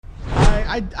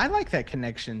I like that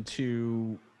connection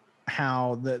to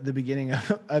how the beginning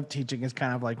of teaching is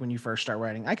kind of like when you first start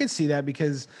writing. I could see that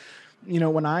because,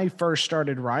 when I first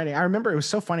started writing, I remember it was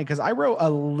so funny because I wrote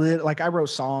I wrote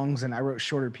songs and I wrote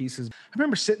shorter pieces. I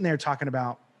remember sitting there talking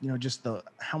about, just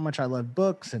how much I love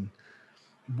books and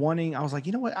I was like,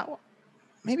 you know what,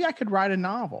 maybe I could write a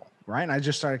novel, right? And I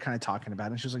just started kind of talking about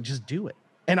it. And she was like, just do it.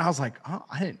 And I was like, oh,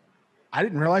 I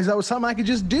didn't realize that was something I could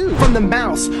just do. From the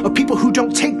mouths of people who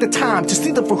don't take the time to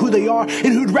see them for who they are and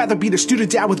who'd rather be the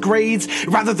student down with grades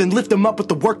rather than lift them up with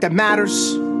the work that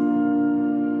matters.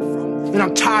 And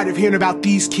I'm tired of hearing about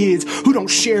these kids who don't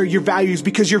share your values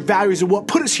because your values are what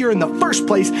put us here in the first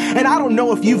place. And I don't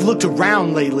know if you've looked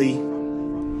around lately.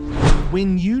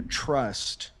 When you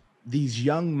trust these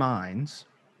young minds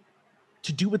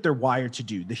to do what they're wired to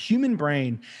do, the human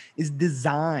brain is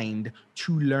designed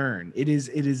to learn. It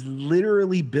is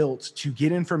literally built to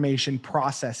get information,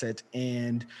 process it,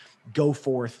 and go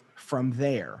forth from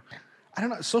there. I don't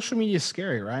know. Social media is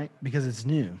scary, right? Because it's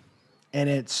new and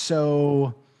it's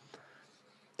so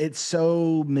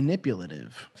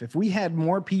manipulative. If we had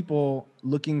more people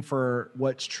looking for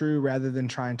what's true rather than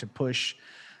trying to push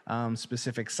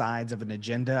specific sides of an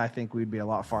agenda, I think we'd be a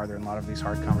lot farther in a lot of these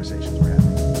hard conversations we're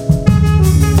having.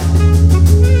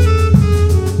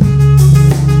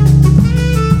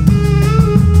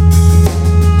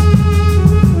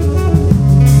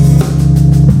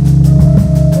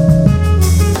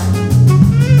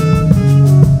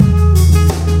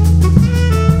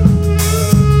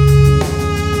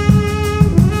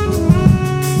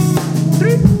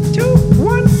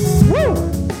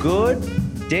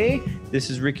 This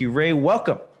is Ricky Ray.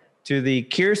 Welcome to the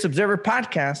Curious Observer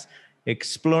podcast,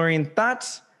 exploring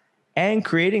thoughts and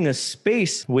creating a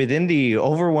space within the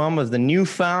overwhelm of the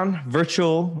newfound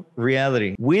virtual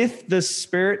reality with the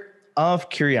spirit of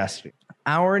curiosity.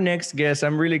 Our next guest,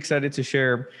 I'm really excited to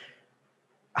share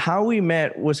how we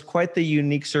met, was quite the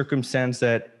unique circumstance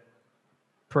that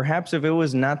perhaps if it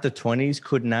was not the 20s,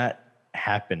 could not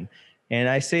happen. And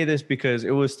I say this because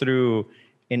it was through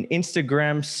an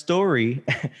Instagram story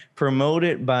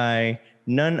promoted by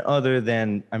none other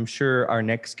than, I'm sure our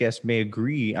next guest may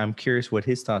agree. I'm curious what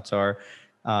his thoughts are.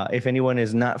 If anyone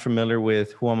is not familiar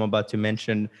with who I'm about to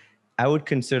mention, I would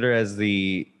consider as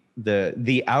the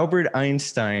Albert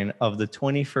Einstein of the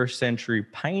 21st century,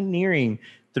 pioneering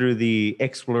through the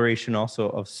exploration also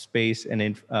of space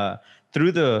and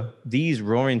through these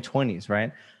roaring 20s,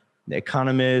 right? The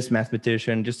economist,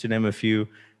 mathematician, just to name a few.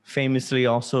 Famously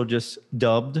also just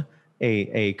dubbed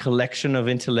a collection of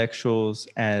intellectuals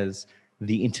as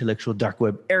the intellectual dark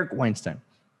web, Eric Weinstein.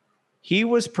 He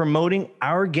was promoting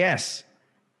our guest,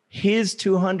 his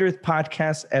 200th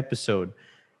podcast episode,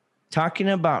 talking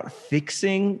about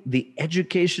fixing the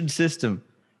education system.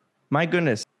 My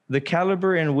goodness, the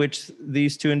caliber in which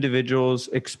these two individuals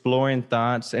exploring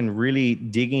thoughts and really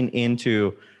digging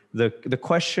into the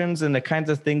questions and the kinds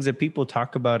of things that people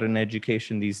talk about in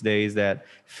education these days that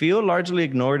feel largely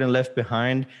ignored and left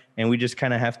behind, and we just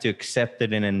kind of have to accept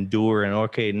it and endure and,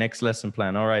 okay, next lesson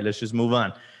plan. All right, let's just move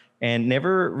on, and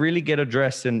never really get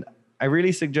addressed. And I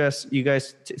really suggest you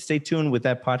guys stay tuned with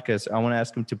that podcast. I want to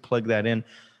ask him to plug that in.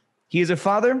 He is a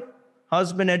father,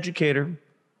 husband, educator,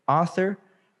 author.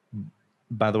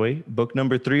 By the way, book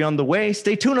number 3 on the way.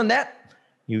 Stay tuned on that.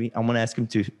 I want to ask him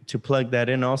to plug that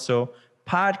in also.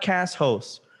 Podcast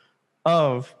host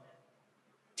of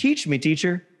Teach Me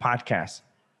Teacher podcast.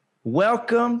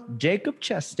 Welcome, Jacob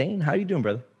Chastain. How you doing,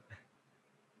 brother?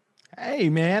 Hey,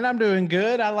 man, I'm doing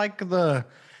good. I like the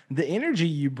energy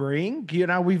you bring.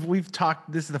 We've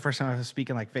talked. This is the first time I was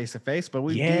speaking like face to face, but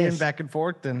we've been back and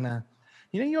forth, and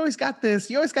you always got this.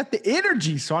 You always got the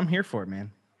energy, so I'm here for it,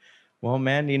 man. Well,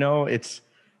 man, it's.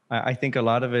 I think a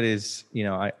lot of it is,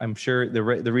 I'm sure the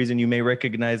reason you may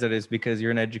recognize that is because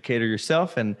you're an educator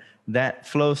yourself, and that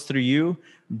flows through you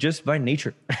just by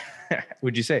nature.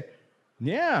 Would you say?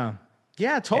 Yeah,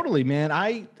 totally, man.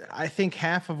 I think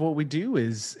half of what we do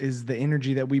is the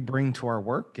energy that we bring to our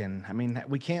work, and I mean,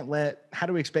 how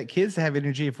do we expect kids to have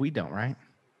energy if we don't, right?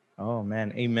 Oh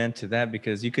man, amen to that,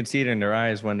 because you can see it in their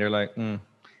eyes when they're like,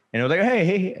 And it was like,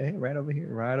 hey, right over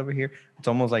here. It's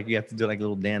almost like you have to do like a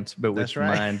little dance, but with the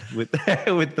mind, with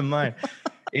the mind.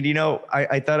 And,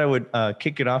 I thought I would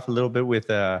kick it off a little bit with,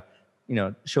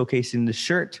 showcasing the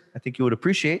shirt. I think you would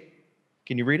appreciate.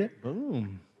 Can you read it?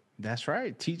 Boom. That's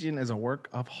right. Teaching is a work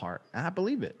of heart. I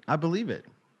believe it.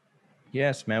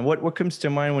 Yes, man. What comes to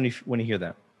mind when you hear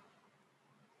that?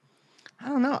 I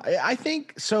don't know. I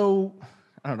think so.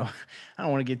 I don't know. I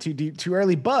don't want to get too deep too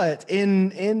early, but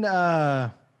in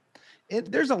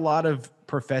there's a lot of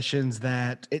professions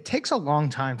that it takes a long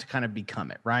time to kind of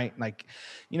become it, right? Like,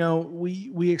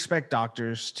 we expect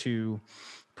doctors to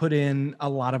put in a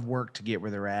lot of work to get where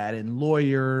they're at, and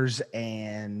lawyers,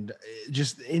 and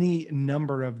just any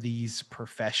number of these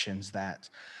professions that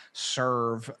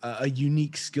serve a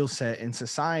unique skill set in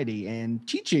society. And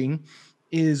teaching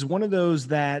is one of those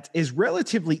that is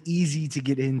relatively easy to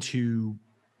get into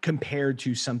compared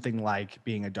to something like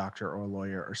being a doctor or a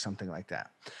lawyer or something like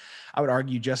that. I would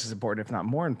argue just as important, if not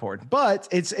more important, but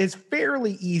it's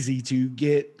fairly easy to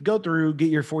go through, get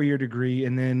your 4-year degree,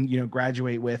 and then,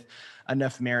 graduate with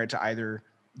enough merit to either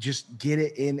just get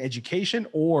it in education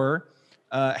or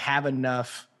have a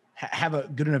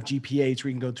good enough GPA to where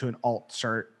you can go to an alt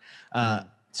cert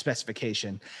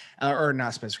specification or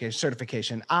not specification,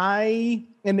 certification.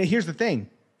 And here's the thing.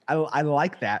 I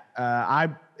like that. I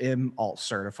am alt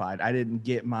certified. I didn't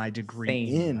get my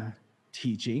degree in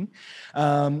teaching.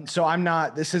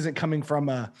 So this isn't coming from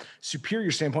a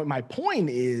superior standpoint. My point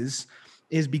is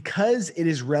because it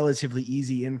is relatively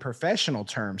easy in professional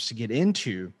terms to get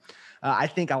into, I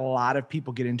think a lot of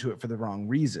people get into it for the wrong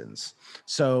reasons.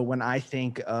 So when I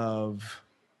think of,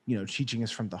 teaching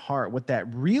is from the heart, what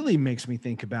that really makes me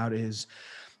think about is,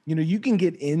 you can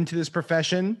get into this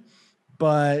profession,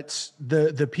 but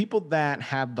the people that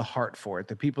have the heart for it,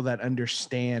 the people that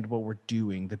understand what we're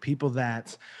doing, the people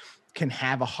that can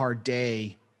have a hard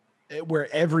day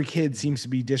where every kid seems to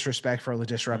be disrespectful or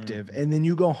disruptive. Mm-hmm. And then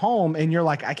you go home and you're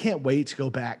like, I can't wait to go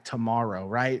back tomorrow.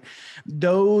 Right.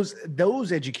 Those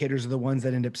educators are the ones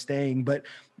that end up staying. But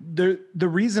the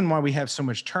reason why we have so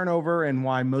much turnover and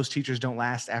why most teachers don't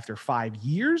last after 5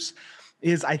 years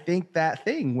is, I think, that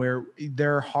thing where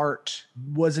their heart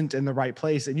wasn't in the right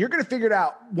place. And you're going to figure it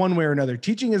out one way or another.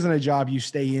 Teaching isn't a job you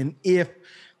stay in if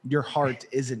your heart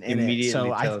isn't in it.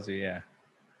 So tells you, yeah.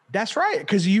 That's right.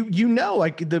 Because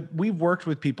we've worked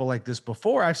with people like this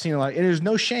before. I've seen and there's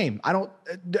no shame.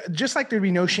 Just like there'd be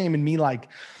no shame in me like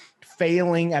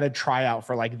failing at a tryout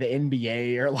for like the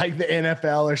NBA or like the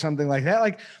NFL or something like that.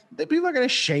 Like, the people are going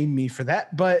to shame me for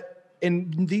that.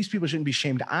 And these people shouldn't be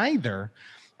shamed either.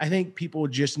 I think people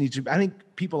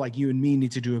people like you and me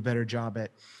need to do a better job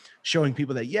at showing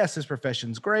people that, yes, this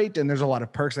profession's great and there's a lot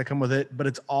of perks that come with it, but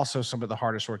it's also some of the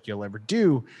hardest work you'll ever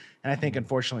do. And I think,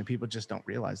 unfortunately, people just don't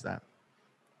realize that.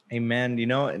 Amen.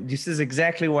 This is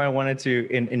exactly why I wanted to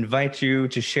invite you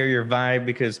to share your vibe,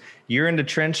 because you're in the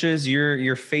trenches,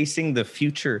 you're facing the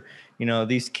future.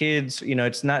 These kids,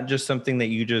 it's not just something that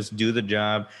you just do the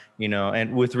job,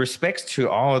 and with respect to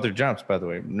all other jobs, by the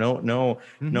way,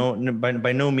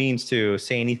 by no means to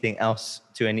say anything else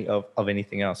to any of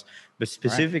anything else, but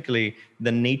specifically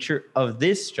the nature of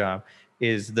this job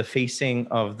is the facing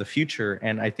of the future.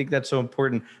 And I think that's so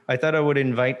important. I thought I would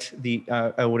invite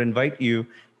you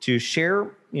to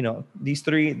share, these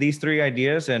three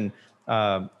ideas. And,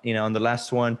 on the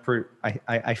last one,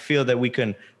 I feel that we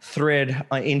can thread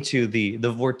into the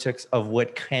vortex of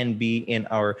what can be in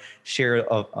our share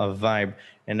of vibe.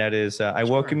 And that is, I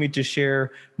welcome you to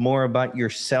share more about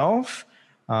yourself,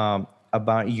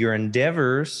 about your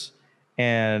endeavors,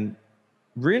 and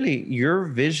really your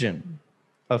vision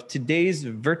of today's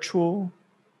virtual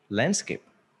landscape.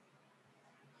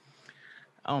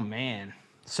 Oh, man.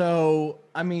 So,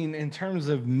 in terms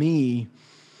of me,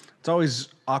 it's always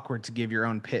awkward to give your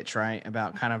own pitch, right?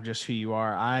 About kind of just who you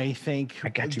are. I think I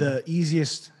got you.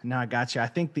 I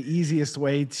think the easiest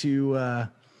way to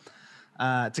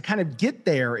kind of get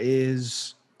there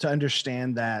is to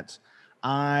understand that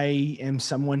I am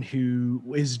someone who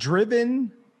is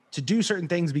driven to do certain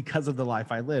things because of the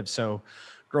life I live. So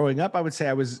growing up, I would say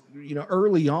I was,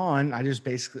 early on, I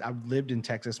lived in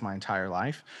Texas my entire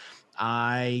life.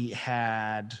 I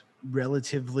had a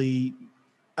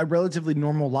relatively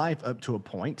normal life up to a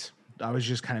point. I was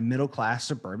just kind of middle class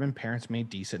suburban. Parents made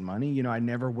decent money. I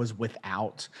never was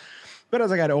without. But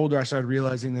as I got older, I started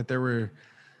realizing that there were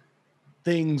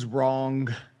things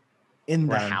wrong in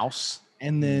the house.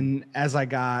 And then as I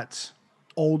got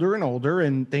older and older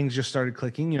and things just started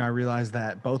clicking, I realized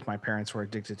that both my parents were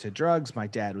addicted to drugs. My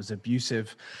dad was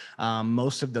abusive.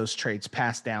 Most of those traits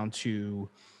passed down to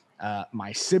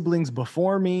my siblings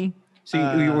before me.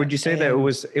 So would you say that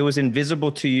it was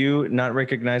invisible to you, not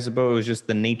recognizable? It was just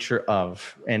the nature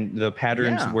of, and the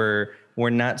patterns were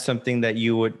not something that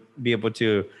you would be able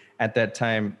to at that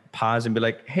time pause and be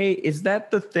like, hey, is that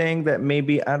the thing that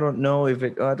maybe, I don't know,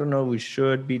 we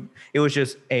should be. It was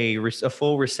just a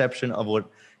full reception of what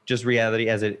just reality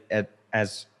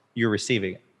as you're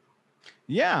receiving it.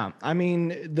 Yeah.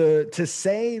 To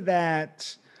say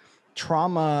that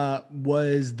trauma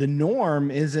was the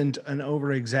norm isn't an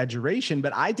over exaggeration,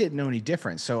 but I didn't know any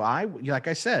difference. So like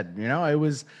I said, it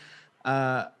was,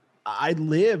 I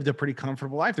lived a pretty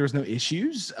comfortable life. There was no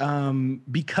issues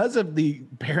because of the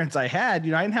parents I had.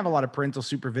 I didn't have a lot of parental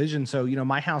supervision. So,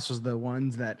 my house was the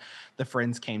ones that the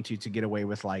friends came to get away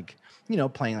with, like,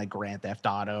 playing like Grand Theft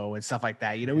Auto and stuff like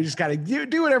that. We just got to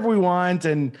do whatever we want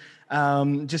and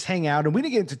just hang out. And we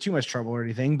didn't get into too much trouble or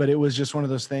anything, but it was just one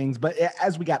of those things. But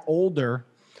as we got older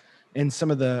and some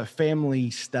of the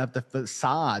family stuff, the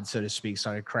facade, so to speak,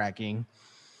 started cracking,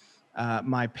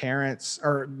 my parents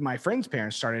or my friends'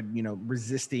 parents started,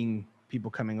 resisting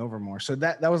people coming over more. So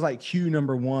that was like cue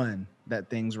number one that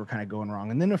things were kind of going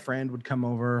wrong. And then a friend would come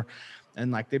over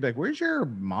and like, they'd be like, "Where's your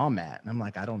mom at?" And I'm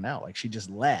like, "I don't know. Like, she just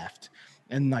left."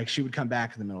 And like, she would come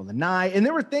back in the middle of the night. And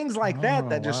there were things like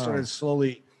that just started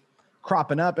slowly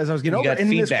cropping up as I was getting older. And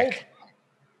feedback.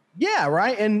 Yeah.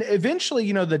 Right. And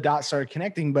eventually, the dots started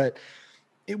connecting, but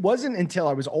it wasn't until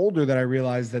I was older that I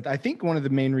realized that I think one of the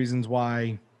main reasons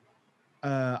why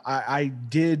I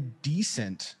did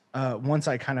decent once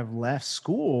I kind of left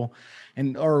school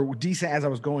or decent as I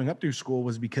was going up through school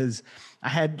was because I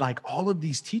had like all of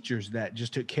these teachers that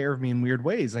just took care of me in weird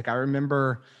ways. Like I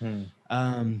remember,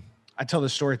 I tell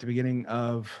this story at the beginning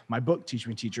of my book, Teach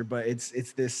Me Teacher, but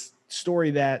it's this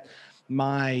story that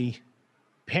my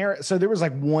parents, so there was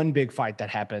like one big fight that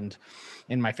happened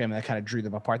in my family that kind of drew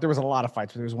them apart. There was a lot of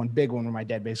fights, but there was one big one where my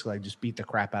dad basically like just beat the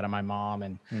crap out of my mom.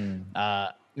 And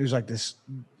it was like this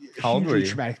hugely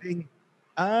traumatic thing.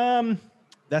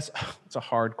 That's a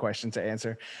hard question to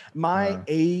answer. I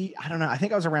don't know. I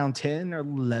think I was around 10 or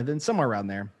 11, somewhere around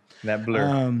there. That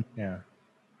blur.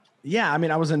 Yeah. I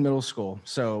mean, I was in middle school,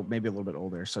 so maybe a little bit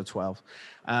older. So 12.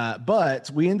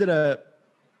 But we ended up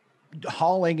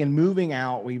hauling and moving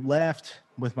out. We left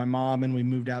with my mom and we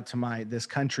moved out to this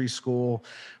country school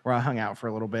where I hung out for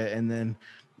a little bit. And then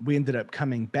we ended up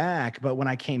coming back. But when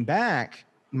I came back,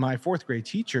 my fourth grade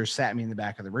teacher sat me in the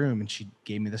back of the room and she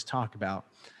gave me this talk about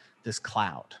this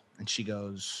cloud. And she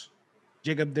goes,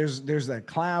 "Jacob, there's that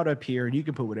cloud up here and you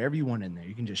can put whatever you want in there.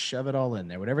 You can just shove it all in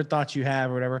there, whatever thoughts you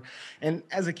have or whatever." And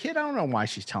as a kid, I don't know why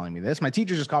she's telling me this. My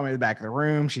teacher just called me to the back of the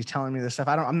room. She's telling me this stuff.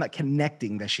 I'm not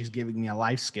connecting that she's giving me a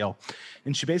life skill.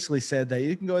 And she basically said that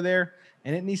you can go there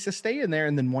and it needs to stay in there.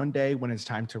 And then one day when it's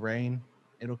time to rain,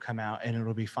 it'll come out and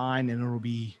it'll be fine and it'll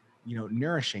be,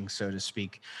 nourishing, so to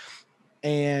speak.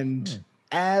 And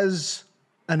as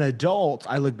an adult,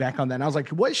 I look back on that and I was like,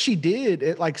 what she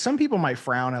did, like some people might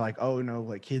frown at like, oh no,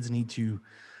 like kids need to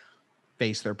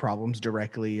face their problems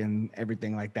directly and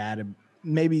everything like that. And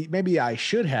maybe I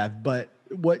should have, but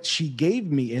what she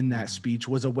gave me in that speech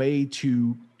was a way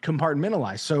to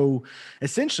compartmentalize. So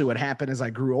essentially what happened as I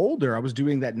grew older, I was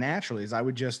doing that naturally is I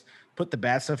would just put the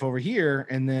bad stuff over here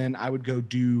and then I would go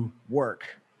do work.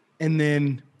 And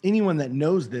then anyone that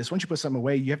knows this, once you put something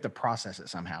away, you have to process it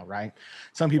somehow, right?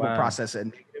 Some people process it in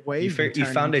negative ways. You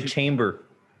found a chamber.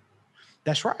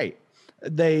 That's right.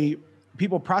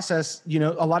 People process, a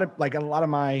lot of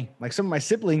my, like some of my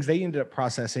siblings, they ended up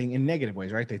processing in negative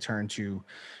ways, right? They turn to,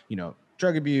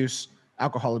 drug abuse,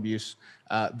 alcohol abuse,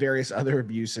 various other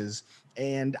abuses.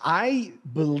 And I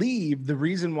believe the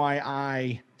reason why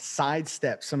I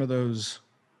sidestepped some of those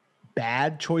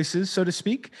bad choices, so to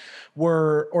speak,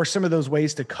 or some of those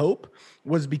ways to cope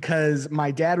was because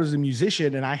my dad was a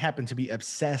musician and I happened to be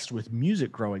obsessed with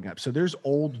music growing up. So there's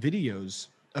old videos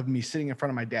of me sitting in front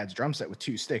of my dad's drum set with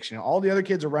two sticks. All the other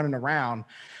kids are running around.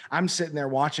 I'm sitting there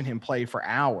watching him play for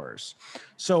hours.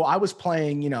 So I was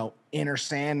playing, Enter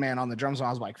Sandman on the drums when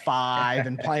I was like 5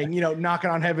 and playing, Knocking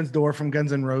on Heaven's Door from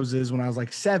Guns N' Roses when I was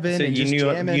like 7. So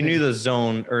you knew the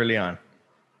zone early on.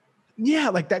 Yeah,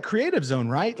 like that creative zone,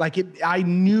 right? Like I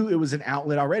knew it was an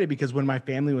outlet already because when my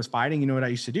family was fighting, you know what I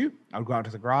used to do? I would go out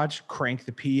to the garage, crank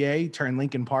the PA, turn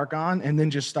Linkin Park on, and then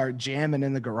just start jamming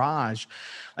in the garage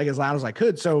like as loud as I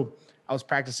could. So I was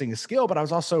practicing a skill, but I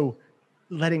was also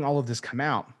letting all of this come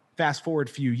out. Fast forward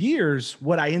a few years,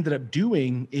 what I ended up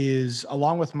doing is,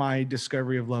 along with my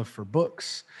discovery of love for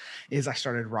books, is I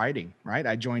started writing, right?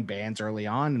 I joined bands early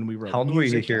on and we wrote music. How old were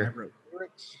you here?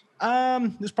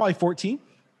 It was probably 14.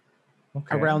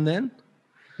 Okay. Around then.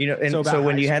 So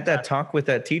when you had that talk with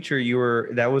that teacher,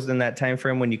 that was in that time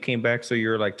frame when you came back. So you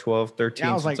were like 12, 13,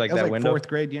 yeah, I was like that window. Fourth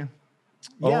grade. Yeah.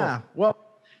 Oh. Yeah. Well,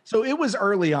 so it was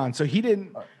early on. So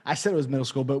I said it was middle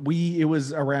school, but it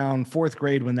was around fourth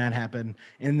grade when that happened.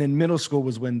 And then middle school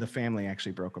was when the family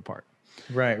actually broke apart.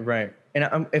 Right.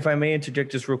 And if I may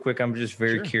interject just real quick, I'm just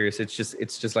very curious. It's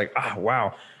just like,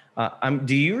 wow.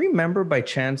 Do you remember by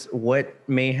chance what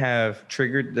may have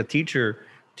triggered the teacher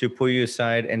to pull you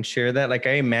aside and share that? Like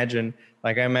I imagine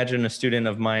a student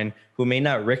of mine who may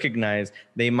not recognize,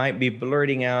 they might be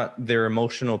blurting out their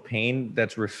emotional pain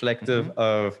that's reflective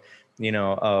of,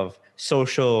 of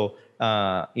social,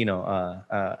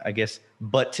 I guess,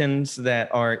 buttons that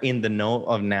are in the know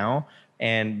of now.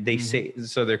 And they say,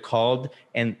 so they're called,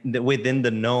 and within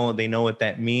the know, they know what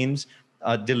that means,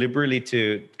 deliberately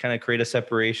to kind of create a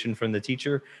separation from the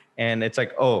teacher. And it's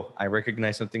like, oh, I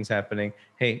recognize something's happening.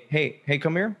 Hey,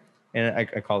 come here. And I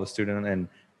call the student and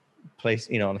place,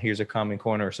 here's a common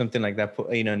corner or something like that,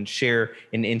 and share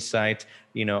an insight,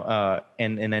 and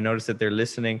I notice that they're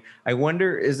listening. I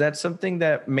wonder, is that something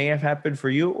that may have happened for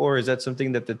you, or is that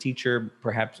something that the teacher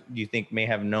perhaps you think may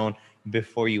have known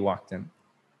before you walked in?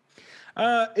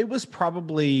 It was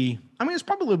probably a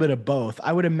little bit of both.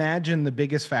 I would imagine the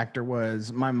biggest factor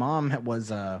was my mom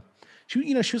was,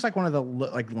 she was like one of the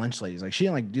lunch ladies. Like she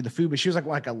didn't do the food, but she was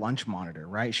like a lunch monitor,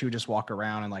 right? She would just walk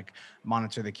around and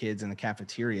monitor the kids in the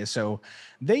cafeteria. So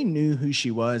they knew who she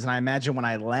was. And I imagine when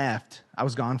I left, I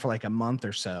was gone for a month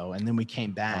or so, and then we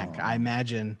came back. I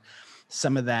imagine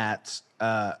some of that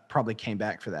probably came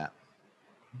back for that.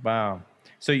 Wow.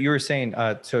 So you were saying,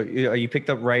 so you picked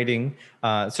up writing.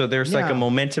 So there's a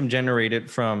momentum generated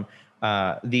from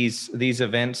these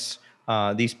events,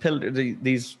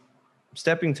 these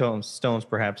stepping stones,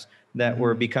 perhaps, that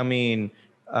were becoming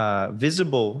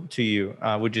visible to you.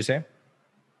 Would you say?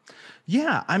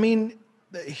 Yeah, I mean,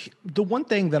 the one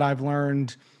thing that I've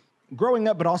learned growing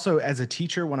up, but also as a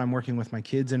teacher when I'm working with my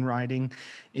kids in writing,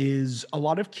 is a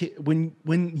lot of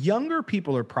when younger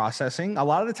people are processing, a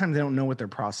lot of the times they don't know what they're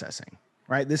processing.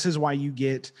 Right. This is why you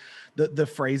get the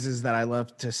phrases that I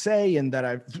love to say, and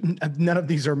that none of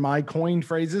these are my coined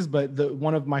phrases, but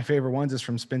one of my favorite ones is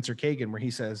from Spencer Kagan, where he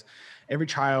says, every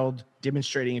child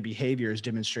demonstrating a behavior is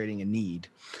demonstrating a need.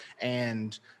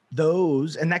 And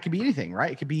that could be anything,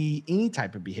 right? It could be any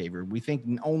type of behavior. We think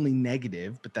only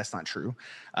negative, but that's not true.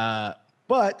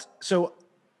 But so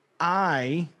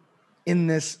in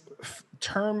this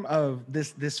term of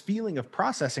this feeling of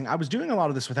processing, I was doing a lot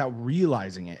of this without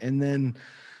realizing it. And then,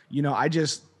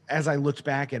 as I looked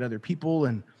back at other people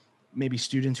and maybe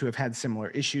students who have had similar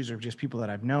issues, or just people that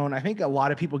I've known, I think a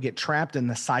lot of people get trapped in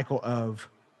the cycle of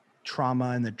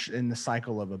trauma and in the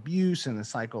cycle of abuse and the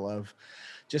cycle of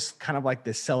just kind of like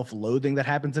this self-loathing that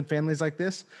happens in families like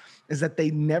this, is that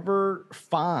they never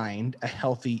find a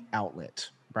healthy outlet.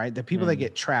 Right. The people that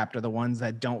get trapped are the ones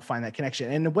that don't find that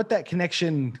connection. And what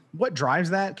drives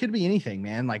that could be anything,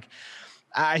 man.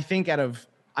 I think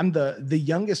I'm the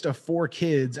youngest of 4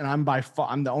 kids, and I'm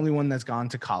the only one that's gone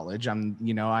to college.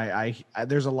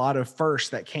 There's a lot of firsts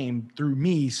that came through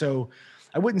me. So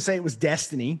I wouldn't say it was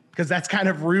destiny, because that's kind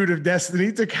of rude of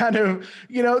destiny to kind of,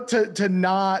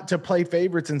 to play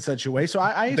favorites in such a way. So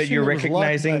but you're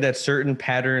recognizing that certain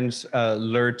patterns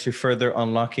lure to further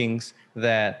unlockings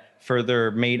that further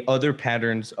made other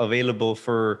patterns available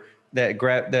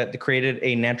that created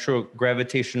a natural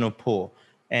gravitational pull.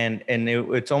 And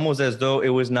it's almost as though it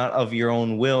was not of your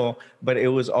own will, but it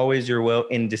was always your will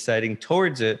in deciding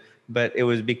towards it. But it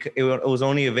was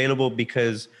only available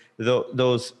because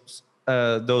those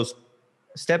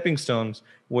stepping stones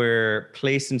were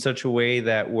placed in such a way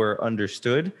that were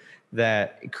understood,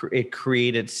 that it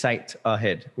created sight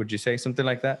ahead. Would you say something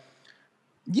like that?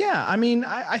 Yeah, I mean,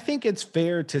 I think it's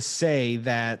fair to say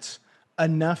that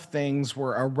enough things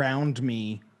were around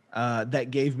me that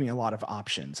gave me a lot of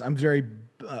options. I'm very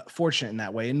fortunate in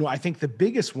that way. And I think the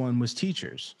biggest one was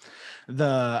teachers.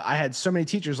 I had so many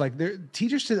teachers,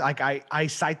 I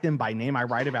cite them by name. I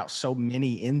write about so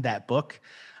many in that book,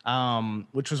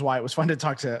 which was why it was fun to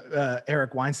talk to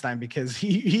Eric Weinstein, because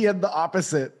he had the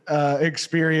opposite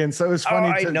experience. So it was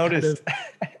funny. I noticed.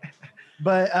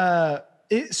 But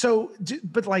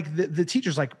the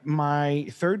teachers, like my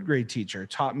 3rd grade teacher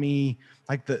taught me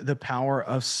the power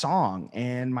of song,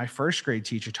 and my 1st grade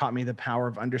teacher taught me the power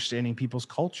of understanding people's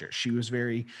culture. She was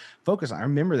very focused. I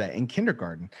remember that in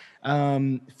kindergarten.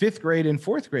 5th grade and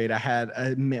 4th grade, I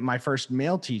had my first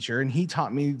male teacher, and he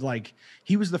taught me,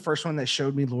 he was the first one that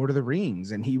showed me Lord of the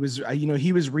Rings, and he was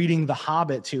reading The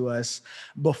Hobbit to us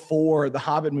before the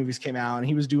Hobbit movies came out, and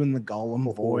he was doing the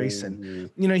Gollum voice, and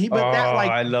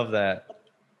I love that.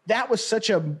 That was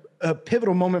such a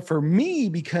pivotal moment for me,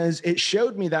 because it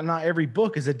showed me that not every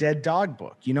book is a dead dog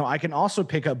book. I can also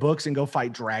pick up books and go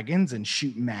fight dragons and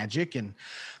shoot magic. And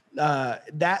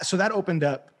that opened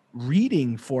up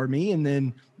reading for me. And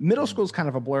then middle school is kind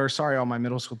of a blur. Sorry, all my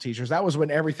middle school teachers. That was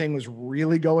when everything was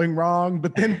really going wrong.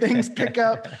 But then things pick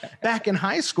up back in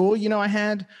high school. I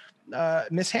had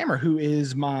Miss Hammer, who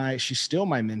is she's still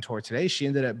my mentor today. She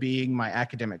ended up being my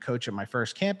academic coach at my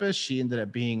first campus. She ended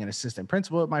up being an assistant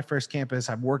principal at my first campus.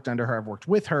 I've worked under her. I've worked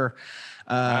with her.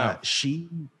 Wow. She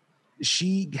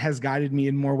has guided me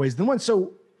in more ways than one.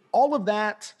 So all of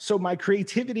that. So my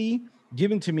creativity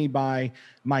given to me by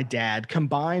my dad,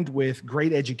 combined with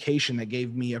great education that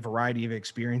gave me a variety of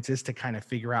experiences to kind of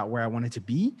figure out where I wanted to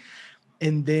be.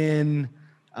 And then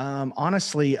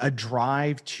honestly, a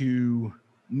drive to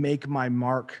make my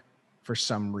mark for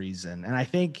some reason. And I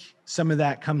think some of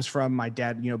that comes from my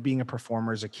dad, being a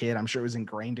performer as a kid. I'm sure it was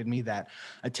ingrained in me that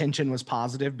attention was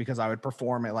positive because I would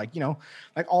perform at like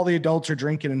all the adults are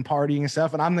drinking and partying and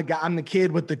stuff. And I'm the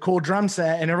kid with the cool drum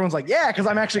set and everyone's like, yeah, cause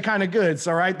I'm actually kind of good.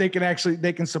 So, right. They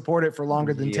can support it for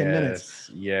longer than 10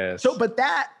 minutes. Yes. So, but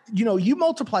that, you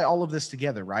multiply all of this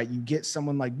together, right? You get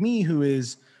someone like me who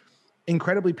is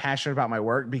incredibly passionate about my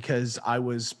work because I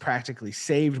was practically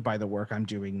saved by the work I'm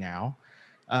doing now.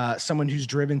 Someone who's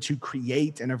driven to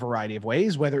create in a variety of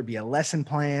ways, whether it be a lesson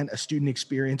plan, a student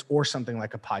experience, or something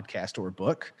like a podcast or a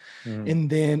book. And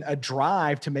then a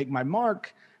drive to make my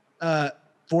mark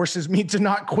forces me to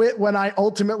not quit when I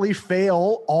ultimately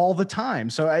fail all the time.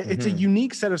 So it's a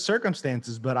unique set of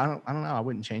circumstances, but I don't know. I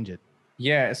wouldn't change it.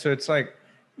 Yeah. So it's like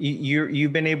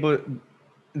you've been able,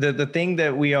 the thing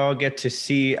that we all get to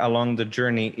see along the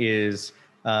journey is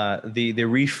the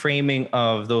reframing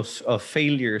of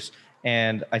failures.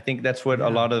 And I think that's what a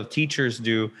lot of teachers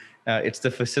do. It's the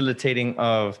facilitating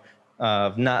of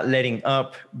not letting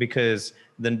up, because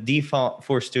the default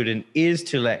for a student is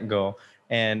to let go.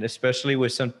 And especially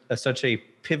with such a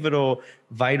pivotal,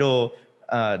 vital,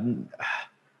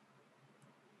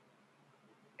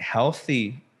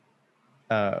 healthy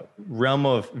realm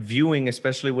of viewing,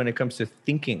 especially when it comes to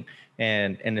thinking,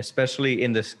 and especially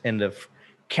in the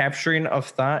capturing of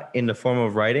thought in the form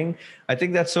of writing. I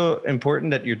think that's so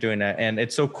important that you're doing that. And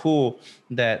it's so cool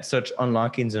that such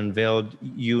unlockings unveiled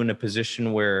you in a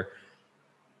position where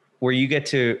you get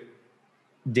to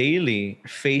daily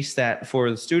face that for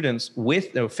the students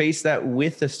face that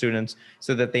with the students,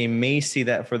 so that they may see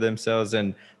that for themselves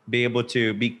and be able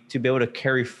to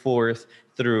carry forth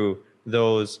through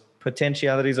those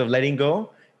potentialities of letting go.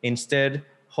 Instead,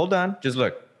 hold on,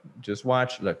 just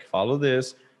watch, look, follow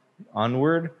this.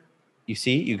 Onward. You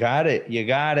see, you got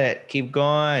it. Keep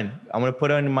going. I'm going to put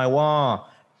it on my wall.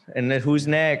 And then who's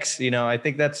next? I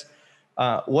think that's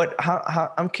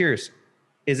how I'm curious.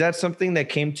 Is that something that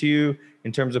came to you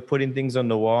in terms of putting things on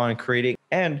the wall and creating,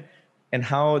 and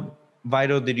how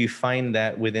vital did you find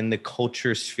that within the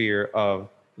culture sphere of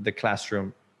the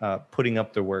classroom, putting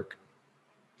up the work?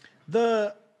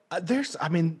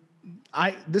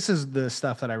 This is the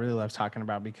stuff that I really love talking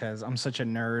about because I'm such a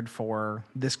nerd for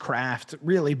this craft,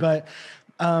 really. But,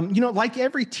 like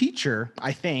every teacher,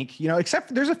 I think,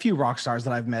 except there's a few rock stars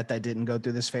that I've met that didn't go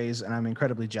through this phase, and I'm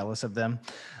incredibly jealous of them.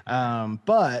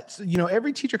 But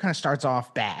every teacher kind of starts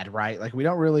off bad, right? Like we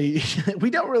don't really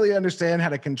understand how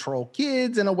to control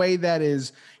kids in a way that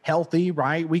is healthy,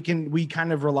 right? We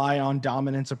kind of rely on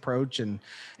dominance approach, and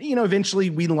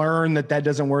eventually we learn that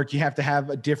doesn't work. You have to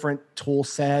have a different tool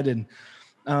set, and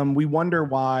we wonder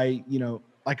why.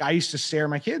 Like I used to stare at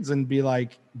my kids and be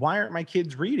like, why aren't my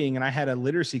kids reading? And I had a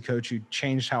literacy coach who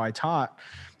changed how I taught.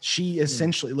 She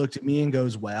essentially looked at me and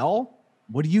goes, well,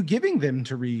 what are you giving them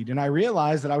to read? And I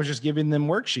realized that I was just giving them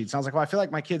worksheets. I was like, well, I feel like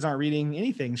my kids aren't reading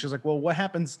anything. She was like, well, what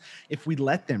happens if we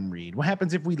let them read? What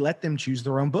happens if we let them choose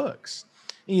their own books?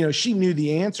 She knew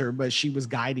the answer, but she was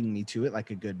guiding me to it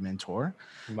like a good mentor.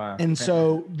 Wow. And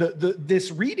so this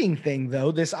reading thing,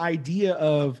 though, this idea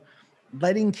of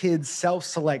letting kids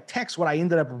self-select text, what I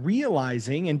ended up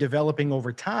realizing and developing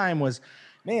over time was,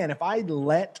 man, if I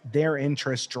let their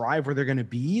interests drive where they're going to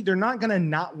be, they're not going to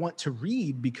not want to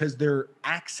read because they're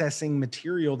accessing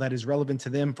material that is relevant to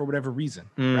them for whatever reason,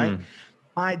 right?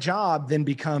 My job then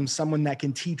becomes someone that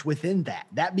can teach within that.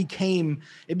 It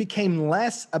became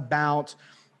less about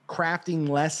crafting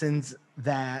lessons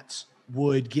that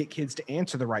would get kids to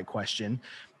answer the right question.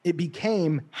 It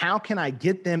became, how can I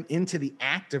get them into the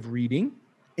act of reading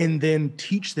and then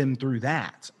teach them through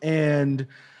that? And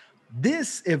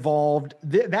this evolved,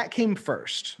 that came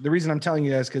first. The reason I'm telling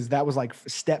you that is because that was like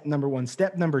step number one.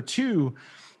 Step number two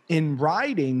in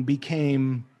writing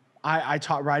became, I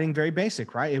taught writing very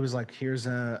basic, right? It was like, here's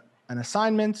an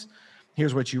assignment.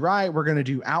 Here's what you write. We're going to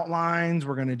do outlines.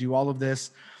 We're going to do all of this.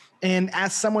 And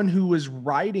as someone who was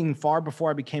writing far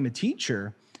before I became a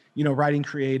teacher, writing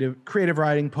creative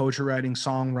writing, poetry writing,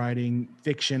 songwriting,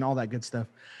 fiction, all that good stuff.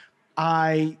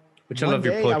 I love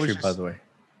your poetry, by the way.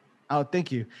 Oh,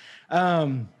 thank you.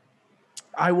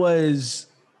 I was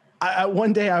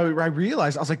one day I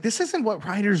realized, I was like, this isn't what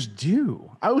writers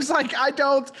do. I was like, I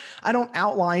don't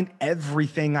outline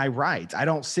everything I write. I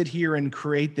don't sit here and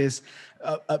create this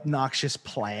obnoxious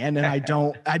plan. And I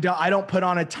don't put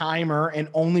on a timer and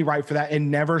only write for that and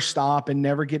never stop and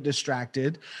never get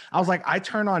distracted. I was like, I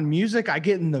turn on music, I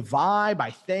get in the vibe,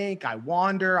 I think, I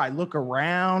wander, I look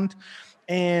around,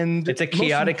 and it's a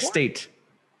chaotic state.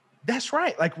 That's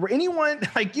right. Like anyone,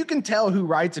 like you can tell who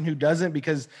writes and who doesn't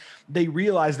because they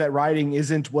realize that writing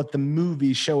isn't what the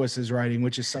movies show us as writing,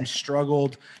 which is some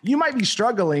struggled. You might be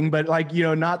struggling, but like,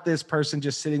 not this person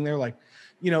just sitting there like,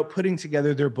 putting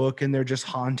together their book and they're just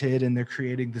haunted and they're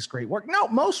creating this great work. No,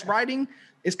 most writing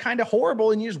is kind of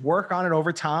horrible and you just work on it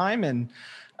over time. And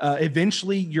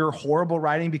eventually your horrible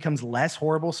writing becomes less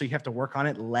horrible. So you have to work on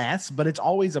it less, but it's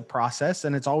always a process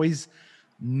and it's always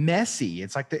messy.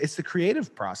 It's like it's the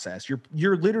creative process.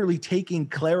 You're literally taking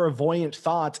clairvoyant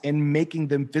thoughts and making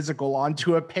them physical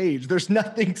onto a page. There's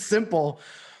nothing simple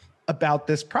about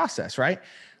this process, right?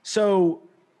 So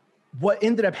what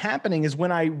ended up happening is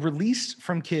when I released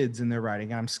from kids in their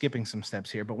writing, and I'm skipping some steps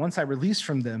here, but once I released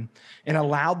from them and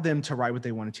allowed them to write what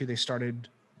they wanted to, they started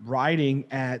writing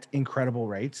at incredible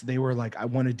rates. They were like, I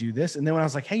want to do this. And then when I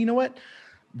was like, hey, you know what?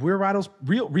 We're writers,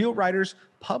 real writers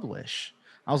publish.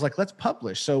 I was like, let's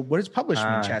publish. So what does publish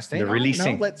mean, Chastain? The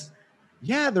releasing.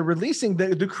 The releasing,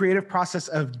 the creative process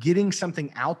of getting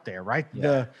something out there, right?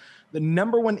 Yeah. The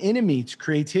number one enemy to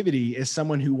creativity is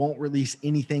someone who won't release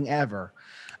anything ever.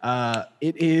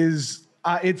 It's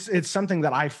something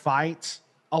that I fight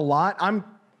a lot. I'm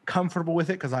comfortable with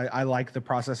it because I like the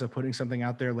process of putting something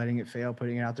out there, letting it fail,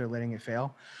 putting it out there, letting it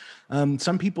fail.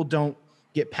 Some people don't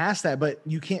get past that, but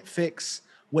you can't fix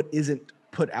what isn't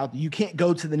put out. You can't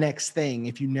go to the next thing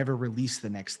if you never release the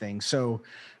next thing. So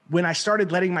when I started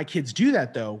letting my kids do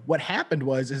that though, what happened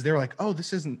is they were like, oh,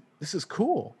 this is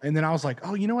cool. And then I was like,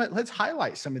 oh, you know what? Let's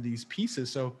highlight some of these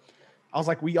pieces. So I was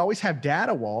like, we always have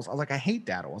data walls. I was like, I hate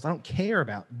data walls. I don't care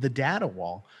about the data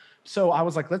wall. So I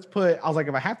was like, if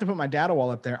I have to put my data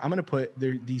wall up there, I'm going to put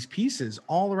these pieces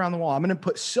all around the wall. I'm going to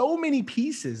put so many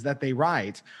pieces that they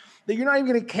write that you're not even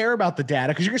going to care about the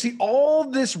data because you're going to see all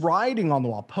this writing on the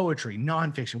wall, poetry,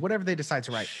 nonfiction, whatever they decide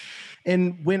to write.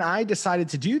 And when I decided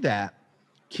to do that,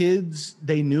 kids,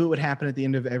 they knew it would happen at the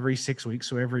end of every 6 weeks.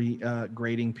 So every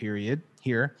grading period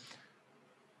here,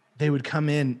 they would come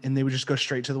in and they would just go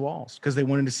straight to the walls because they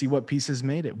wanted to see what pieces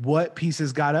made it, what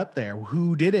pieces got up there,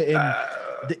 who did it. And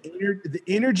the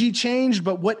energy changed,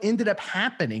 but what ended up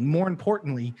happening, more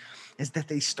importantly, is that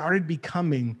they started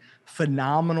becoming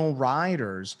phenomenal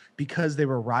writers because they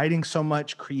were writing so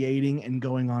much, creating, and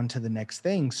going on to the next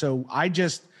thing. So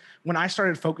when I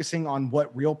started focusing on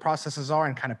what real processes are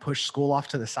and kind of push school off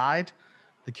to the side,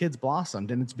 the kids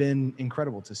blossomed, and it's been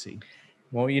incredible to see.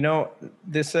 Well,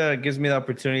 this gives me the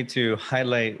opportunity to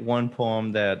highlight one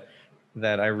poem that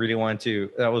I really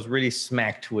that I was really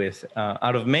smacked with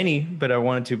out of many, but I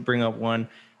wanted to bring up one.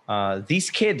 These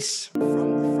kids.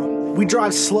 We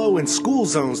drive slow in school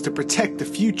zones to protect the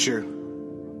future.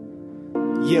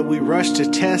 Yet we rush to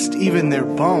test even their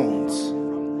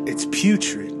bones. It's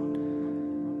putrid.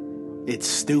 It's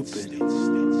stupid.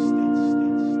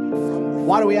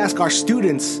 Why do we ask our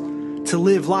students to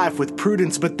live life with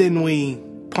prudence, but then we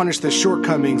punish their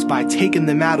shortcomings by taking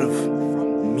them out of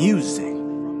music?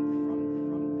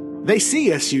 They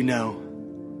see us,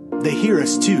 They hear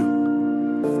us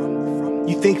too.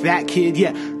 You think that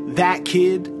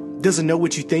kid doesn't know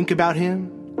what you think about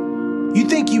him? You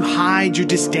think you hide your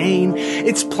disdain?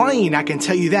 It's plain, I can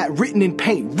tell you that, written in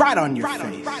paint right on your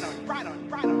face.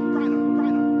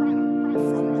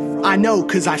 I know,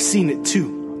 'cause I've seen it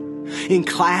too. In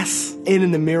class and in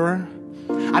the mirror.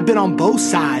 I've been on both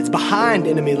sides, behind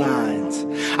enemy lines.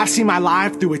 I've seen my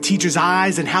life through a teacher's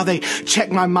eyes and how they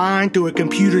check my mind through a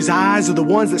computer's eyes are the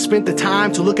ones that spent the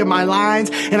time to look at my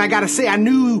lines. And I gotta say, I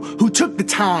knew who took the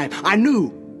time. I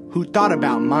knew who thought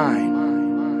about mine.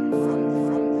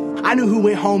 I knew who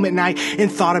went home at night and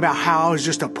thought about how I was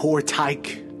just a poor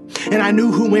tyke. And I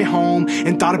knew who went home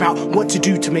and thought about what to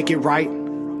do to make it right.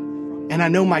 And I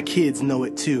know my kids know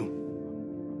it too.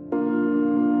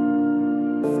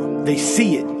 They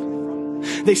see it.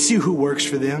 They see who works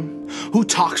for them, who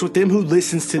talks with them, who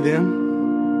listens to them.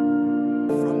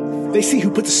 They see who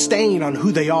puts a stain on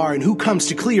who they are and who comes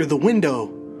to clear the window.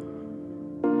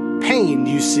 Pain,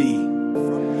 you see,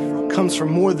 comes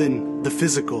from more than the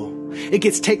physical. It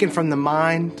gets taken from the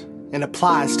mind and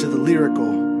applies to the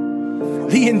lyrical.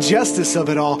 The injustice of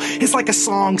it all. It's like a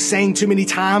song sang too many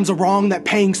times, a wrong that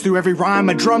pangs through every rhyme,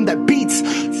 a drum that beats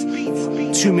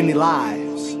too many lives.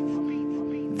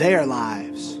 Their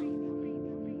lives.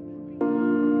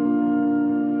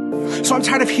 So I'm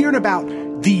tired of hearing about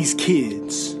these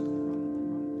kids.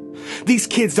 These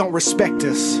kids don't respect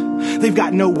us. They've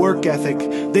got no work ethic.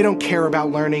 They don't care about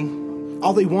learning.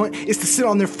 All they want is to sit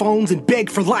on their phones and beg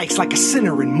for likes like a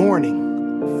sinner in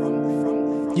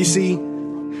mourning. You see,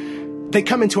 they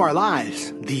come into our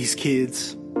lives, these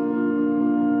kids.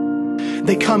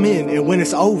 They come in, and when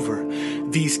it's over,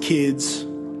 these kids,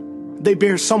 they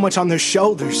bear so much on their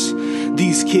shoulders.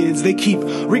 These kids, they keep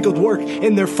wrinkled work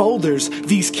in their folders.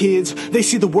 These kids, they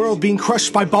see the world being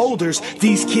crushed by boulders.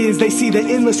 These kids, they see the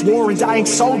endless war and dying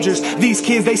soldiers. These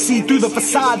kids, they see through the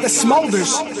facade that smolders.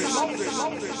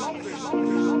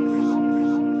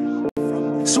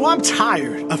 So I'm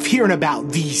tired of hearing about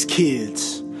these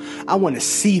kids. I want to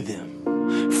see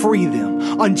them, free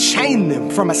them, unchain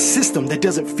them from a system that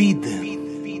doesn't feed them.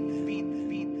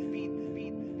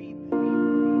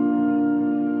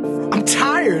 I'm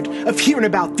tired of hearing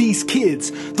about these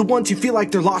kids, the ones who feel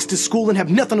like they're lost to school and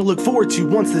have nothing to look forward to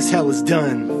once this hell is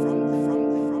done.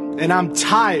 And I'm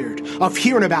tired of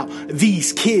hearing about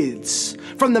these kids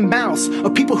from the mouths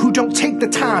of people who don't take the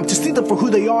time to see them for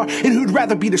who they are and who'd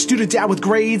rather be the student down with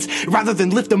grades rather than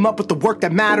lift them up with the work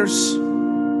that matters.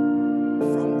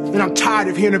 And I'm tired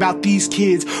of hearing about these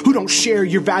kids who don't share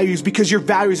your values because your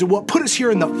values are what put us here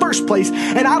in the first place.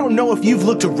 And I don't know if you've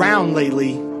looked around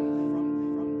lately,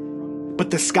 but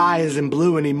the sky isn't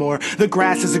blue anymore. The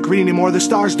grass isn't green anymore. The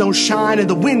stars don't shine and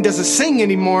the wind doesn't sing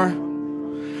anymore.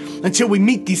 Until we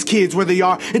meet these kids where they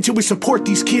are, until we support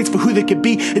these kids for who they could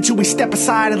be, until we step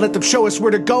aside and let them show us where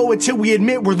to go, until we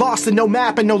admit we're lost and no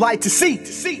map and no light to see.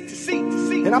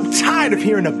 And I'm tired of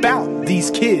hearing about these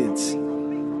kids.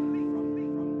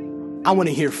 I want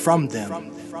to hear from them.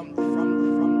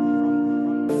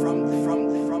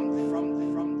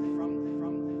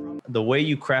 The way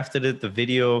you crafted it, the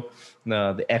video,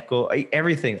 the echo,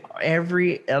 everything,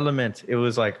 every element, it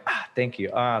was like, thank you.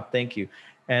 Thank you.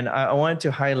 And I wanted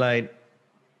to highlight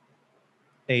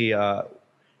a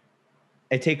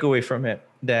takeaway from it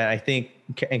that I think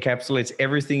encapsulates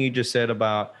everything you just said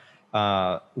about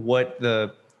what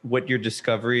your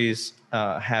discoveries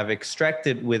have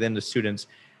extracted within the students.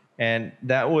 And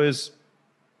that was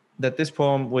that this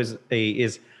poem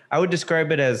is I would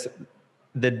describe it as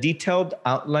the detailed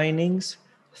outlinings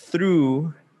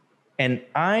through an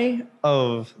eye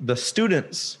of the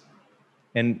students,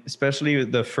 and especially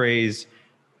the phrase,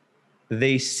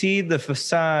 they see the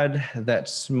facade that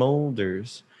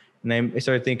smolders. And I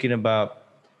started thinking about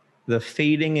the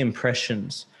fading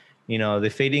impressions,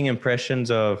 the fading impressions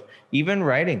of even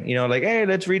writing, like, hey,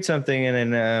 let's read something. And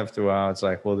then after a while, it's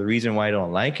like, well, the reason why I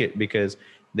don't like it, because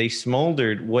they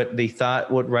smoldered what they thought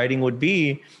what writing would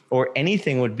be, or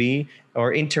anything would be,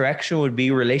 or interaction would be,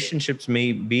 relationships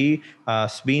may be,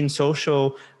 being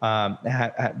social,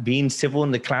 being civil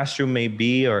in the classroom may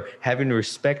be, or having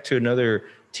respect to another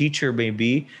teacher may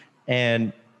be.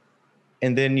 And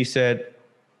then you said,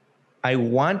 I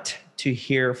want to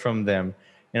hear from them.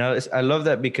 And I love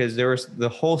that, because the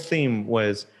whole theme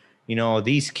was,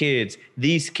 these kids,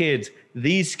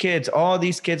 all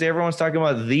these kids, everyone's talking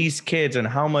about these kids, and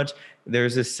how much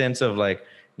there's this sense of like,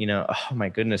 oh my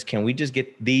goodness, can we just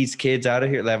get these kids out of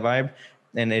here, that vibe?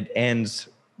 And it ends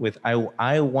with,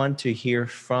 I want to hear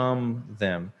from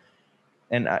them.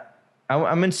 And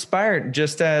I'm inspired,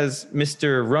 just as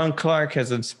Mr. Ron Clark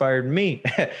has inspired me,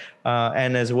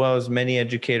 and as well as many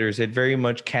educators. It very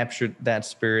much captured that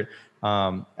spirit.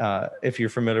 If you're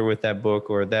familiar with that book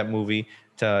or that movie,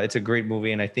 it's a great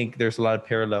movie, and I think there's a lot of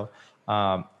parallel.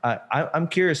 I'm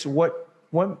curious, what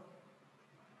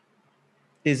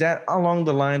is that along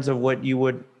the lines of what you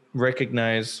would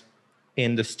recognize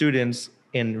in the students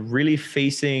in really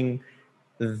facing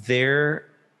that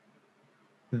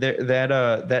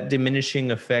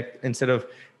diminishing effect, instead of,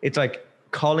 it's like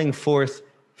calling forth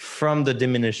from the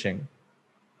diminishing?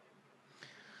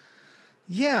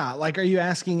 Yeah. Like, are you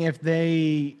asking if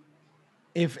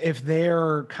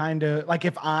they're kind of like,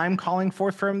 if I'm calling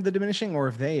forth from the diminishing, or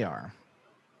if they are?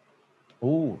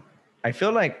 Oh, I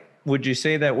feel like, would you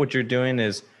say that what you're doing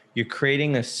is you're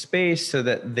creating a space so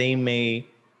that they may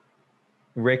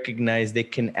recognize they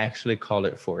can actually call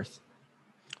it forth?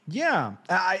 Yeah,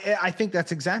 I think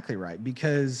that's exactly right,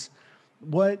 because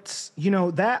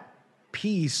that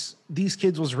piece, These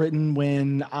Kids, was written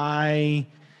when I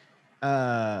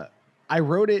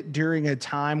wrote it during a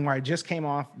time where I just came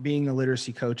off being a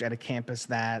literacy coach at a campus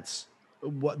that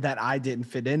I didn't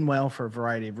fit in well for a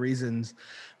variety of reasons.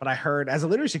 But I heard, as a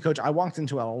literacy coach, I walked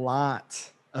into a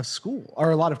lot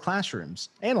of classrooms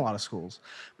and a lot of schools,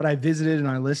 but I visited and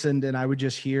I listened, and I would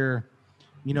just hear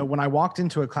you know, when I walked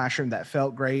into a classroom that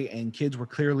felt great and kids were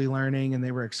clearly learning and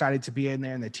they were excited to be in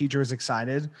there and the teacher was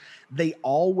excited, they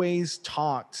always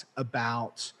talked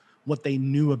about what they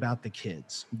knew about the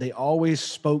kids. They always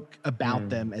spoke about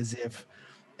them as if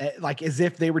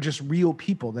they were just real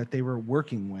people that they were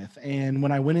working with. And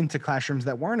when I went into classrooms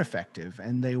that weren't effective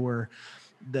and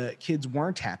the kids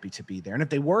weren't happy to be there, and if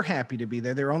they were happy to be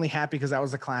there, they were only happy because that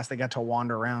was the class they got to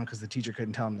wander around because the teacher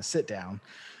couldn't tell them to sit down.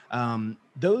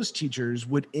 Those teachers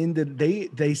would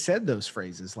they said those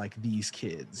phrases like "these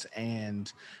kids,"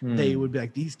 and they would be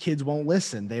like, "These kids won't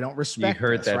listen. They don't respect You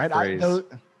heard us," that right? phrase.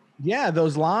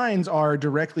 Those lines are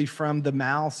directly from the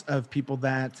mouths of people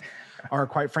that are,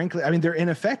 quite frankly, I mean, they're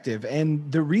ineffective.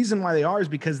 And the reason why they are is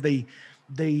because they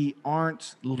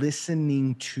aren't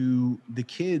listening to the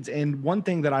kids. And one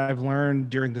thing that I've learned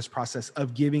during this process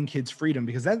of giving kids freedom,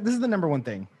 because this is the number one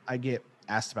thing I get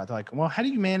asked about. They're like, well, how do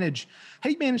you manage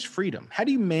freedom? How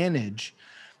do you manage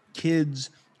kids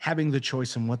having the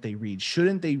choice in what they read?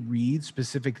 Shouldn't they read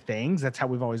specific things? That's how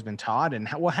we've always been taught. And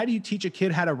how do you teach a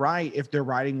kid how to write if they're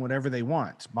writing whatever they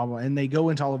want? And they go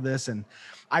into all of this. And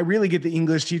I really get the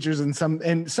English teachers and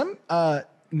some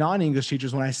non-English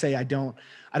teachers when I say I don't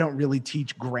really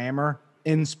teach grammar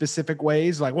in specific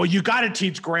ways. Like, well, you got to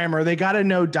teach grammar. They got to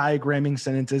know diagramming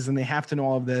sentences and they have to know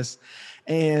all of this.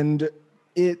 And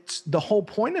it's the whole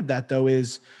point of that, though,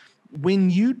 is when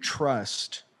you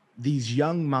trust these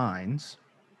young minds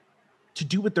to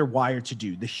do what they're wired to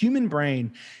do. The human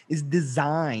brain is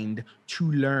designed to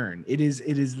learn. It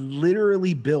is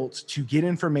literally built to get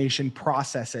information,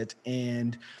 process it,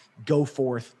 and go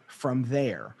forth from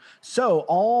there. So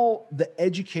all the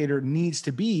educator needs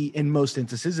to be, in most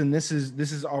instances, and this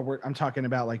is our work. I'm talking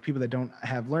about like people that don't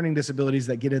have learning disabilities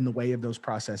that get in the way of those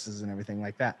processes and everything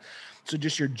like that. So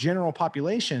just your general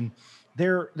population,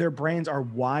 their brains are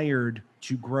wired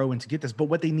to grow and to get this, but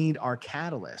what they need are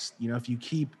catalysts. You know, if you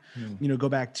keep, go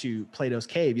back to Plato's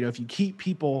cave, if you keep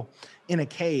people in a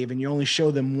cave and you only show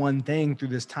them one thing through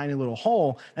this tiny little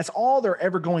hole, that's all they're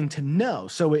ever going to know.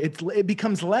 So it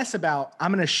becomes less about,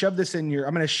 I'm going to shove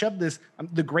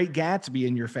the Great Gatsby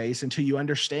in your face until you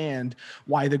understand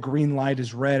why the green light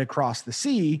is red across the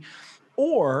sea.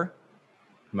 Or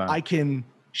I can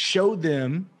show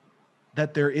them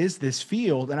that there is this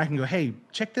field and I can go, hey,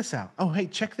 check this out. Oh, hey,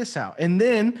 check this out. And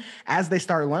then as they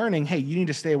start learning, hey, you need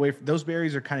to stay away from those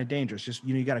berries are kind of dangerous. Just,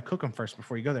 you got to cook them first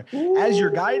before you go there. Ooh. As you're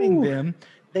guiding them,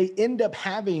 they end up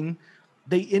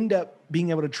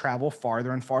being able to travel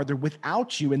farther and farther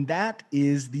without you. And that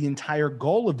is the entire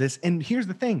goal of this. And here's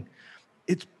the thing.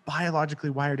 It's biologically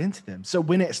wired into them. So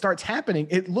when it starts happening,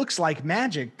 it looks like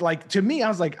magic. Like to me, I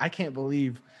was like, I can't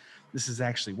believe this is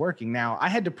actually working. Now I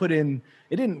had to put in,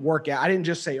 it didn't work out. I didn't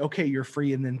just say, okay, you're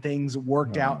free. And then things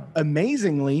worked out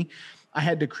amazingly. I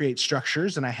had to create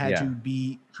structures and I had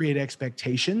to create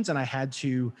expectations and I had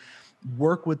to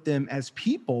work with them as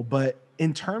people. But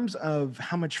in terms of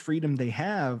how much freedom they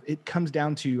have, it comes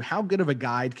down to how good of a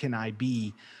guide can I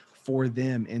be for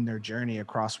them in their journey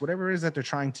across whatever it is that they're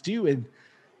trying to do. And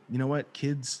you know what?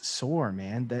 Kids soar,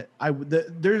 man.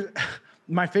 There's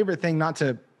my favorite thing, not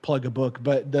to plug a book,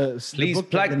 but the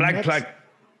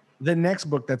next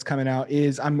book that's coming out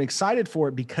is, I'm excited for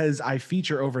it because I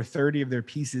feature over 30 of their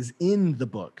pieces in the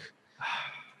book.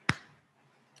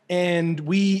 And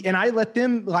I let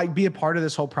them like be a part of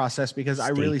this whole process because I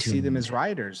really see them as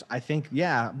writers. I think,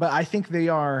 but I think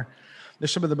they're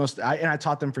some of the most, I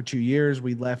taught them for 2 years.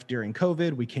 We left during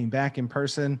COVID. We came back in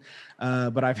person.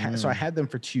 But I had them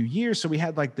for 2 years. So we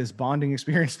had like this bonding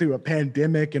experience through a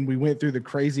pandemic and we went through the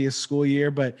craziest school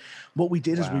year. But what we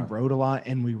did is we wrote a lot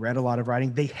and we read a lot of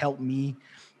writing. They helped me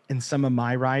in some of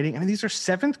my writing. I mean, these are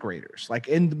 7th graders.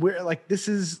 And we're like, this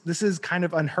is kind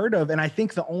of unheard of. And I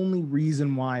think the only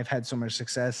reason why I've had so much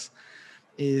success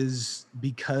is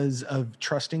because of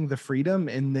trusting the freedom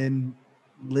and then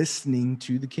listening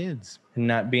to the kids and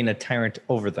not being a tyrant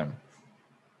over them.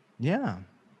 Yeah.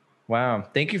 Wow.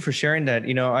 Thank you for sharing that.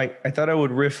 I thought I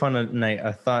would riff on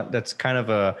a thought that's kind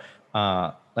of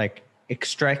like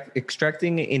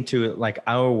extracting into like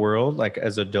our world, like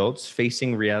as adults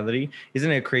facing reality.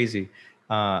 Isn't it crazy?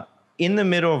 In the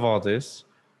middle of all this,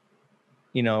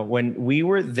 when we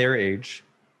were their age,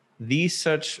 these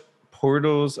such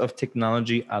portals of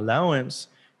technology allowance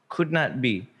could not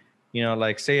be.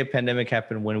 Like say a pandemic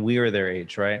happened when we were their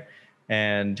age, right?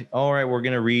 And all right, we're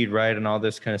going to read, right? And all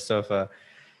this kind of stuff,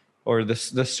 or the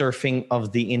surfing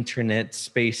of the internet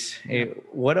space.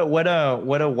 What a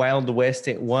Wild West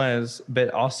it was,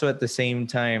 but also at the same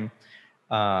time,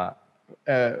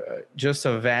 just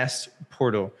a vast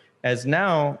portal. As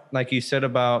now, like you said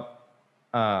about,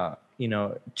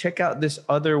 check out this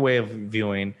other way of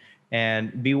viewing.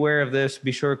 and beware of this.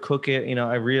 Be sure to cook it.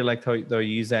 I really liked how you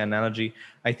use that analogy.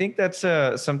 I think that's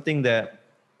something that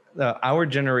our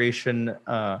generation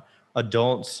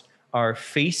adults are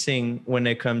facing when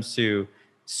it comes to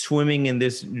swimming in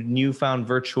this newfound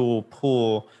virtual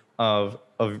pool of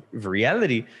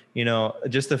reality.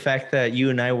 Just the fact that you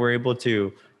and I were able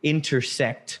to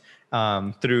intersect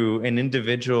through an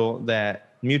individual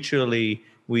that mutually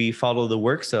we follow the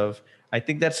works of. I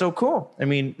think that's so cool. I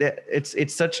mean,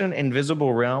 it's such an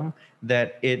invisible realm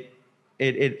that it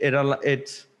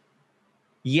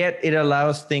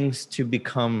allows things to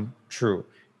become true.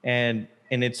 And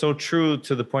it's so true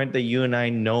to the point that you and I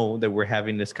know that we're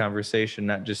having this conversation,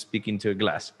 not just speaking to a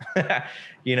glass.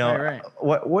 Right.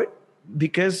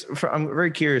 Because I'm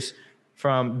very curious,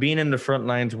 from being in the front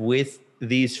lines with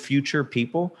these future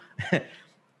people,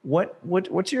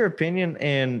 what's your opinion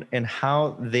and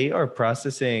how they are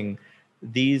processing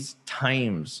these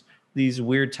times, these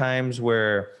weird times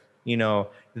where,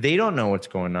 they don't know what's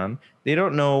going on. They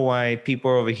don't know why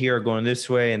people over here are going this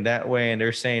way and that way. And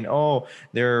they're saying, oh,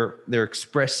 they're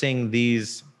expressing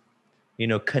these,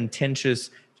 contentious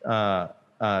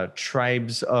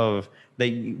tribes of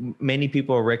that many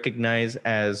people recognize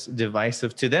as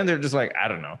divisive. To them, they're just like, I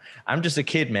don't know. I'm just a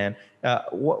kid, man.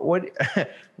 What's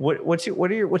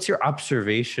your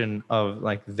observation of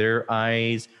like their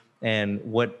eyes and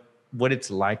what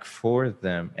it's like for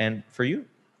them and for you?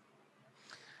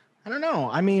 I don't know.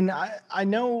 I mean, I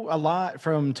know a lot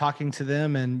from talking to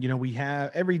them, and we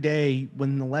have every day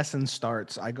when the lesson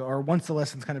starts, or once the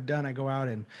lesson's kind of done, I go out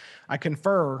and I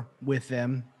confer with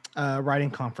them.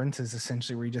 Writing conference is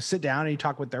essentially where you just sit down and you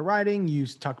talk with their writing, you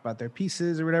talk about their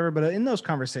pieces or whatever. But in those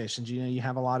conversations, you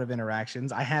have a lot of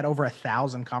interactions. I had over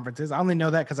 1,000 conferences. I only know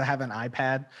that because I have an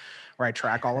iPad where I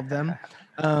track all of them.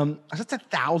 That's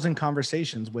 1,000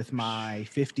 conversations with my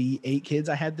 58 kids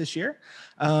I had this year,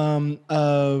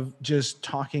 of just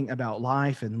talking about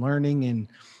life and learning. And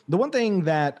the one thing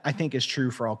that I think is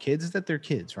true for all kids is that they're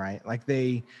kids, right? Like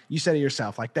you said it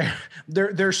yourself, like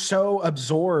they're so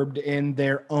absorbed in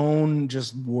their own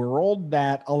just world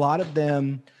that a lot of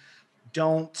them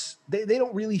they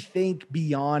don't really think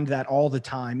beyond that all the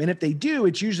time. And if they do,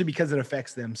 it's usually because it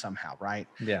affects them somehow, right?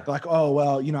 Yeah. They're like, oh,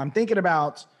 well, I'm thinking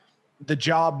about the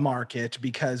job market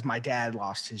because my dad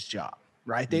lost his job,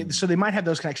 right? So they might have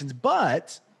those connections,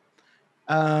 but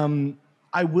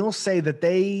I will say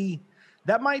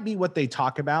that might be what they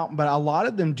talk about, but a lot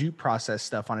of them do process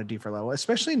stuff on a deeper level,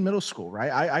 especially in middle school,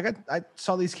 right? I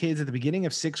saw these kids at the beginning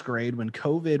of 6th grade when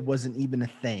COVID wasn't even a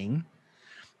thing,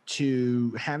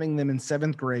 to having them in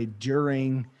 7th grade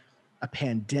during a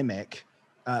pandemic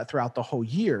throughout the whole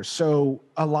year. So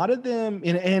a lot of them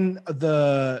and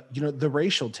the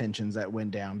racial tensions that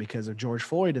went down because of George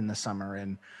Floyd in the summer,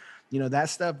 and that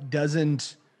stuff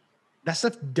doesn't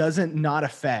not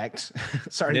affect.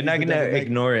 Sorry, they're not going to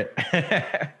ignore it.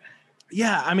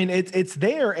 Yeah, I mean it's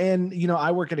there, and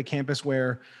I work at a campus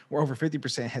where we're over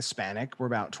 50% Hispanic, we're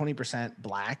about 20%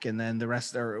 Black, and then the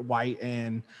rest are white,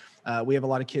 and we have a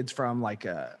lot of kids from like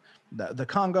the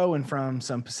Congo and from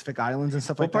some Pacific Islands and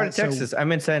stuff like that. What part of Texas?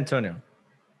 I'm in San Antonio.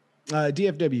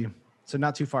 DFW, so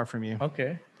not too far from you.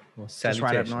 Okay, well, just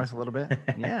right up north a little bit.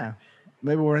 Yeah,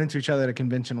 maybe we'll run into each other at a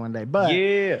convention one day. But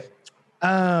yeah.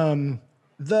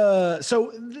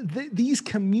 These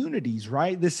communities,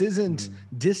 right? This isn't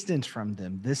distant from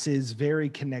them. This is very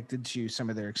connected to some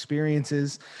of their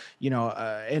experiences,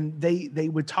 and they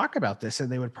would talk about this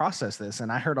and they would process this.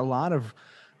 And I heard a lot of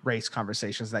race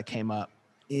conversations that came up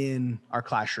in our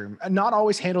classroom, not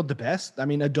always handled the best. I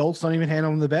mean, adults don't even handle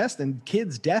them the best, and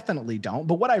kids definitely don't.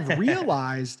 But what I've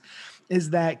realized is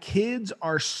that kids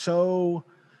are so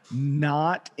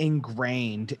not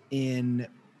ingrained in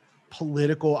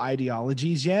political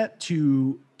ideologies yet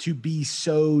to be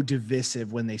so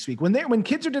divisive when they speak. When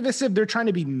kids are divisive, they're trying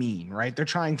to be mean, right? They're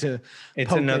trying to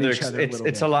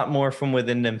it's a lot more from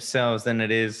within themselves than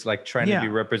it is like trying to be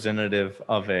representative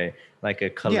of a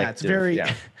collective. Yeah, it's very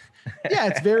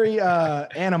it's very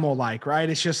animal-like, right?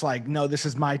 It's just like, no, this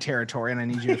is my territory and I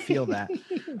need you to feel that.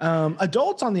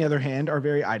 Adults, on the other hand, are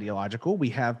very ideological. We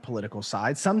have political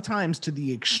sides, sometimes to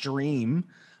the extreme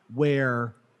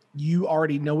where you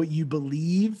already know what you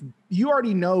believe. You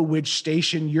already know which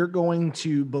station you're going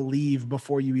to believe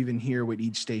before you even hear what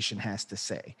each station has to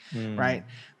say, right?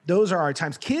 Those are our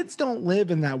times. Kids don't live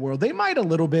in that world. They might a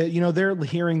little bit, they're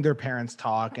hearing their parents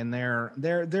talk and they're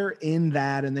in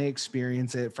that and they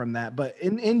experience it from that. But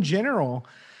in general,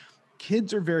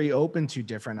 kids are very open to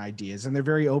different ideas and they're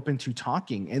very open to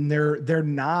talking, and they're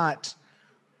not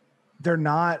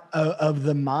of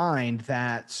the mind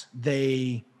that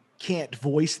they can't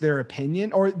voice their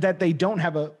opinion or that they don't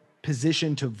have a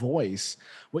position to voice,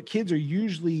 what kids are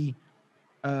usually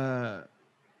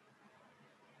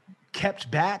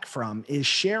kept back from is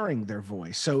sharing their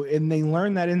voice. So, and they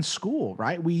learn that in school,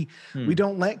 right? We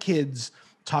don't let kids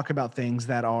talk about things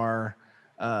that are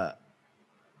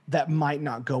that might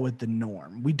not go with the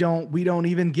norm. We don't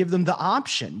even give them the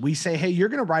option. We say, hey, you're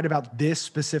going to write about this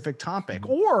specific topic,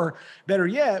 or better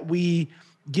yet, we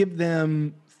give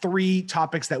them 3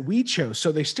 topics that we chose.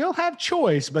 So they still have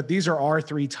choice, but these are our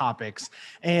 3 topics.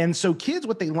 And so kids,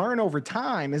 what they learn over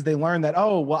time is they learn that,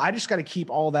 oh, well, I just got to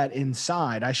keep all that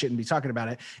inside. I shouldn't be talking about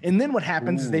it. And then what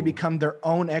happens is they become their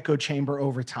own echo chamber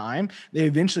over time. They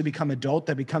eventually become adult.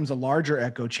 That becomes a larger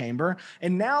echo chamber.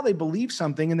 And now they believe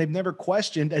something and they've never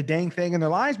questioned a dang thing in their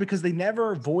lives because they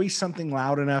never voiced something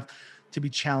loud enough to be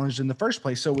challenged in the first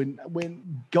place. So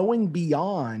when going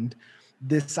beyond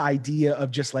this idea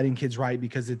of just letting kids write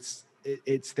because it's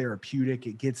therapeutic,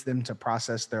 it gets them to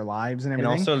process their lives and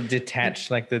everything. And also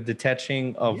detach, like the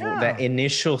detaching of that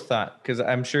initial thought. Because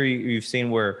I'm sure you've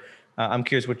seen where, I'm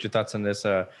curious what your thoughts on this,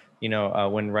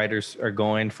 when writers are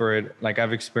going for it. Like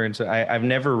I've experienced it. I've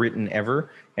never written ever.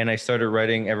 And I started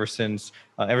writing ever since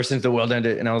the world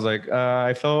ended. And I was like,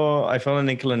 I felt an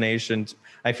inclination.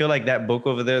 I feel like that book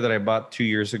over there that I bought 2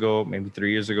 years ago, maybe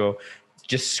 3 years ago,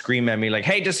 just scream at me like,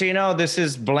 hey, just so you know, this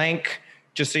is blank,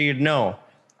 just so you know.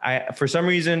 For some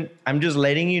reason, I'm just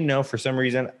letting you know, for some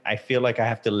reason, I feel like I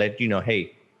have to let you know,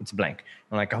 hey, it's blank.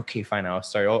 I'm like, okay, fine, I'll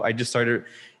start. Oh, I just started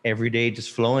every day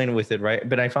just flowing with it, right?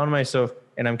 But I found myself,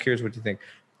 and I'm curious what you think.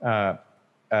 That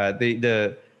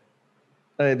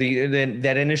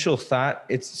initial thought,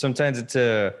 sometimes we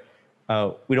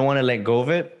don't want to let go of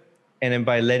it. And then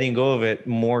by letting go of it,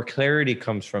 more clarity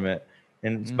comes from it.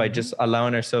 And it's by just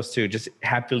allowing ourselves to just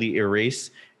happily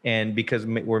erase, and because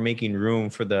we're making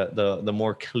room for the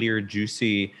more clear,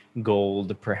 juicy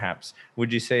gold, perhaps.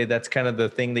 Would you say that's kind of the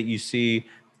thing that you see?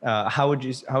 How would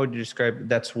you describe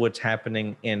that's what's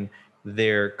happening in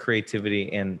their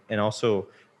creativity and also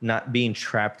not being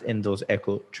trapped in those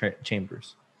echo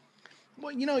chambers?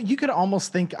 Well, you could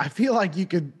almost think, I feel like you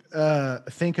could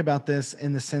think about this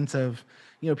in the sense of,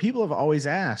 people have always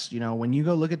asked, when you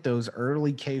go look at those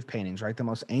early cave paintings, right? The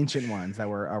most ancient ones that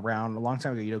were around a long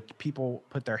time ago, people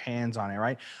put their hands on it,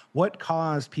 right? What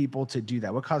caused people to do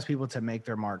that? What caused people to make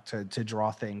their mark, to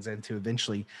draw things and to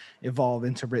eventually evolve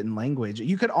into written language?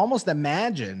 You could almost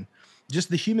imagine just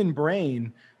the human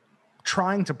brain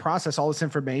trying to process all this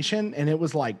information, and it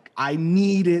was like I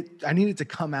needed to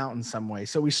come out in some way.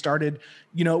 So we started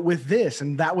with this,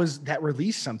 and that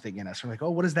released something in us. We're like, oh,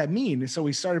 what does that mean? And so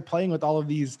we started playing with all of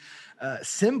these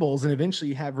symbols, and eventually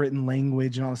you have written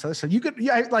language and all this other stuff. You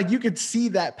could see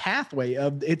that pathway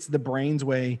of, it's the brain's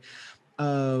way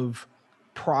of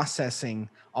processing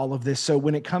all of this. So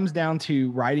when it comes down to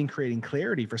writing, creating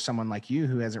clarity for someone like you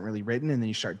who hasn't really written, and then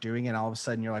you start doing it, all of a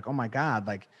sudden you're like, oh my God,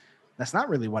 like that's not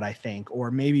really what I think. Or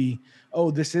maybe,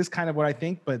 oh, this is kind of what I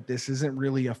think, but this isn't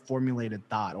really a formulated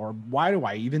thought. Or why do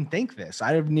I even think this?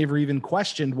 I have never even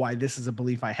questioned why this is a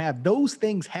belief I have. Those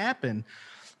things happen,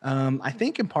 I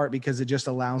think, in part because it just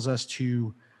allows us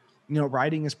to,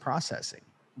 writing is processing.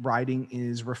 Writing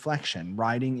is reflection.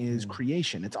 Writing is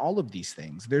creation. It's all of these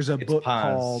things. There's a book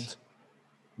called...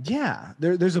 Yeah,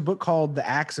 there's a book called The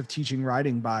Acts of Teaching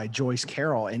Writing by Joyce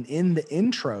Carol. And in the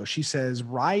intro, she says,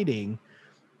 writing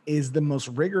is the most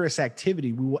rigorous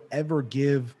activity we will ever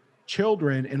give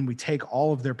children, and we take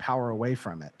all of their power away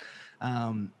from it.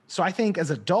 So I think as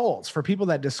adults, for people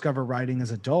that discover writing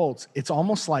as adults, it's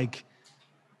almost like,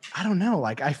 I don't know,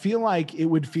 like I feel like it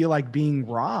would feel like being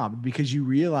robbed, because you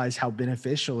realize how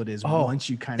beneficial it is once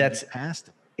you kind of get past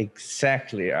it.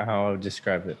 Exactly how I would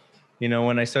describe it.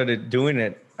 When I started doing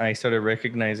it, I started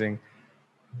recognizing,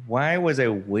 why was I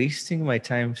wasting my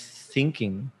time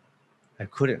thinking I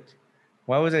couldn't?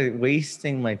 Why was I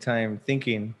wasting my time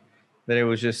thinking that it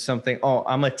was just something, oh,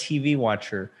 I'm a TV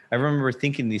watcher. I remember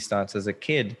thinking these thoughts as a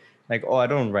kid, like, oh, I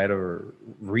don't write or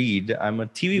read. I'm a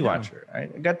TV watcher. I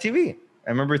got TV. I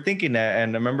remember thinking that,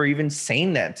 and I remember even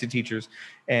saying that to teachers,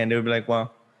 and they would be like,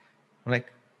 well, I'm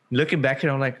like, looking back at it,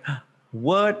 I'm like,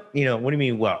 what? What do you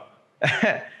mean, well?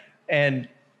 And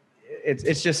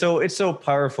it's just so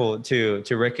powerful to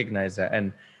recognize that.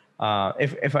 And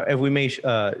if we may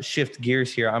shift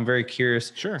gears here, I'm very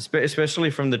curious, sure,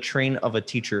 especially from the train of a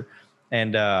teacher.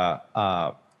 And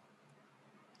so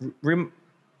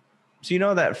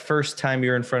that first time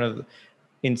you're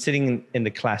sitting in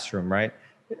the classroom, right?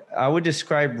 I would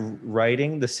describe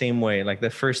writing the same way. Like the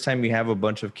first time you have a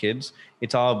bunch of kids,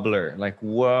 it's all a blur. Like,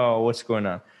 whoa, what's going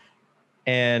on?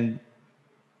 And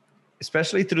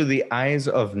especially through the eyes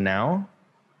of now,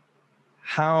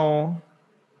 how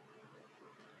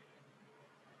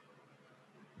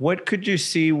What could you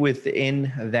see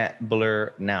within that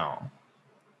blur now?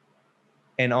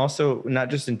 And also not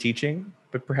just in teaching,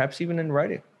 but perhaps even in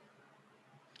writing.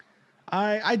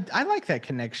 I like that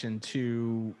connection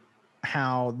to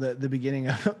how the beginning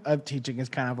of teaching is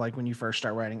kind of like when you first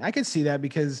start writing. I could see that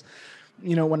because,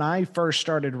 when I first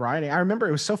started writing, I remember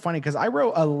it was so funny because I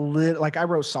wrote I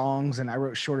wrote songs and I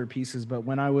wrote shorter pieces. But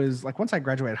when I was like, once I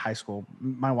graduated high school,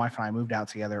 my wife and I moved out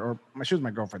together, or she was my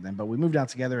girlfriend then, but we moved out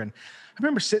together. And I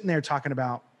remember sitting there talking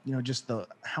about, just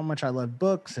how much I love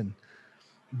books and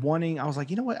I was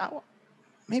like, you know what?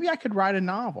 Maybe I could write a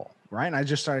novel. Right. And I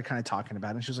just started kind of talking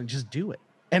about it. And she was like, just do it.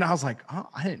 And I was like, oh,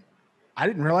 I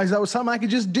didn't realize that was something I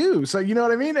could just do. So, you know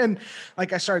what I mean? And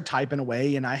like, I started typing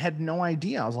away and I had no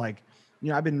idea. I was like,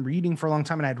 I've been reading for a long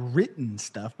time and I had written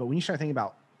stuff, but when you start thinking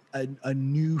about a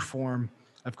new form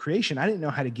of creation, I didn't know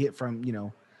how to get from,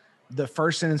 the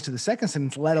first sentence to the second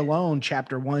sentence, let alone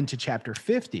chapter 1 to chapter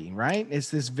 50, right? It's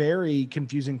this very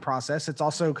confusing process. It's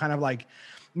also kind of like,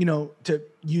 to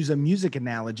use a music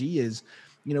analogy is,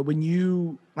 when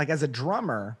you, like as a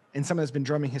drummer and someone that's been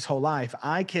drumming his whole life,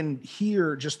 I can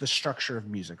hear just the structure of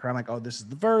music, right? I'm like, oh, this is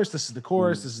the verse, this is the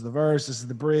chorus, this is the verse, this is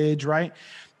the bridge, right?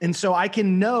 And so I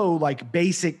can know like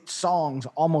basic songs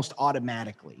almost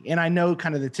automatically. And I know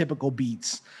kind of the typical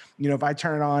beats. If I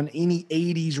turn on any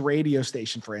 80s radio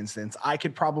station, for instance, I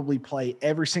could probably play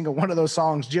every single one of those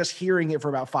songs just hearing it for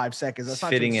about 5 seconds. That's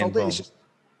not fitting in.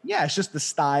 It's just the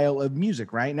style of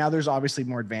music, right? Now, there's obviously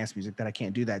more advanced music that I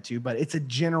can't do that to, but it's a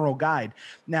general guide.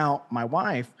 Now, my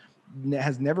wife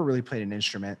has never really played an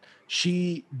instrument.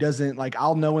 She doesn't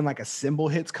I'll know when like a cymbal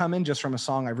hit's coming just from a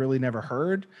song I've really never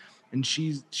heard. And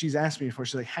she's asked me before,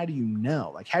 she's like, how do you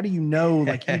know? Like, how do you know,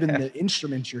 like even the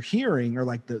instruments you're hearing or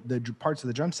like the parts of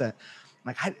the drum set?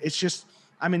 Like, it's just,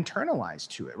 I'm internalized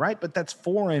to it, right? But that's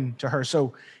foreign to her.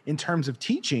 So in terms of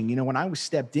teaching, when I was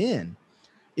stepped in,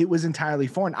 it was entirely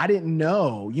foreign. I didn't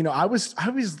know, I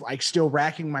was like still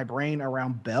racking my brain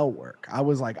around bell work. I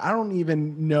was like, I don't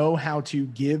even know how to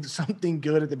give something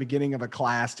good at the beginning of a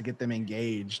class to get them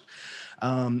engaged.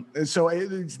 So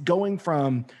it's going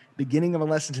from beginning of a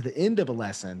lesson to the end of a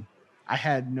lesson. I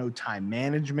had no time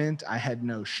management. I had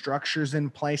no structures in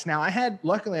place. Now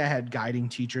luckily I had guiding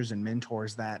teachers and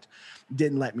mentors that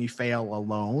didn't let me fail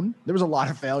alone. There was a lot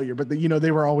of failure, but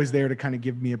they were always there to kind of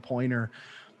give me a pointer.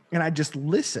 And I just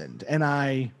listened, and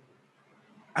I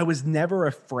was never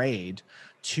afraid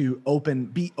to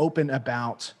be open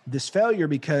about this failure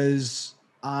because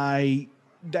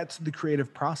that's the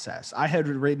creative process. I had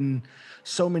written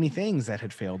so many things that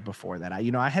had failed before that.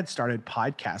 I had started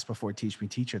podcasts before Teach Me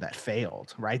Teacher that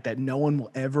failed, right? That no one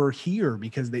will ever hear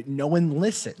because no one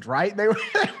listened, right? They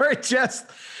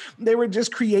were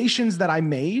just creations that I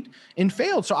made and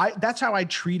failed. So that's how I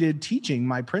treated teaching.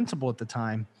 My principal at the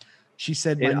time, she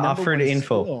said, it offered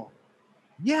info. Skill,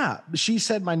 yeah. She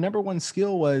said my number one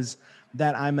skill was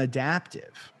that I'm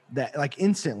adaptive, that like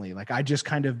instantly, like I just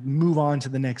kind of move on to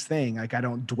the next thing. Like I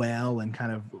don't dwell and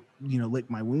kind of,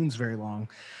 lick my wounds very long.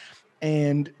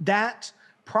 And that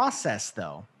process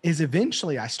though, is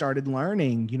eventually I started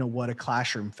learning, what a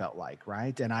classroom felt like.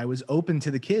 Right. And I was open to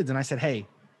the kids and I said, hey,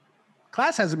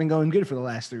 class hasn't been going good for the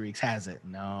last 3 weeks, has it?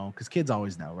 No, because kids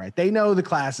always know, right? They know the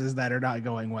classes that are not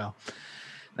going well.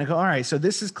 And I go, all right, so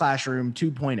this is classroom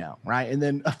 2.0, right? And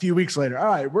then a few weeks later, all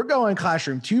right, we're going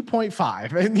classroom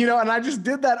 2.5. And, and I just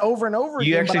did that over and over again.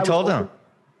 You actually told them?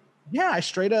 Yeah, I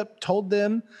straight up told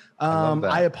them.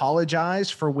 I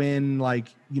apologized for when,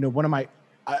 one of I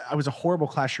was a horrible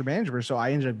classroom manager, so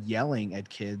I ended up yelling at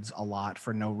kids a lot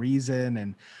for no reason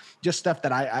and just stuff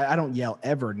that I don't yell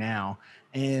ever now.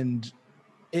 And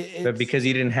but because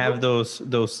you didn't have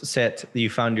those set, you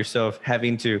found yourself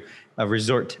having to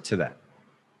resort to that.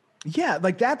 Yeah,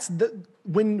 like that's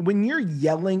when you're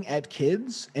yelling at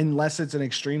kids, unless it's an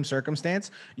extreme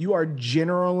circumstance, you are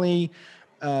generally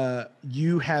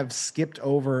you have skipped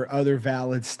over other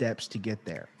valid steps to get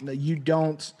there. You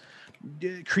don't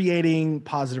creating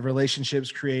positive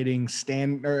relationships, creating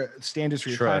standards for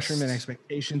your classroom and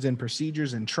expectations and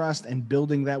procedures and trust and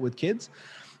building that with kids.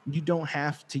 You don't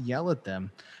have to yell at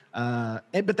them.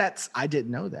 But I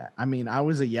didn't know that. I mean, I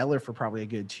was a yeller for probably a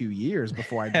good 2 years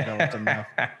before I developed enough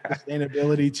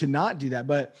sustainability to not do that.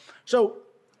 But so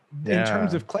in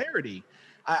terms of clarity,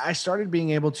 I started being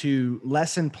able to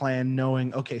lesson plan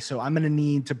knowing, okay, so I'm going to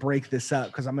need to break this up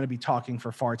because I'm going to be talking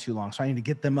for far too long. So I need to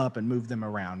get them up and move them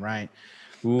around. Right.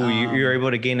 Ooh, you're able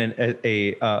to gain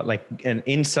an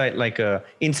insight, like a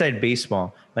inside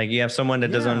baseball. Like you have someone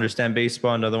that doesn't understand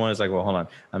baseball. Another one is like, well, hold on.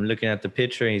 I'm looking at the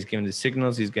pitcher and he's giving the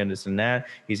signals. He's getting this and that.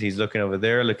 He's looking over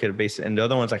there, look at a base. And the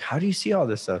other one's like, how do you see all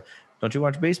this stuff? Don't you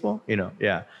watch baseball?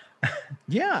 Yeah.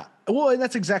 Yeah. Well, and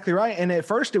that's exactly right. And at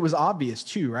first it was obvious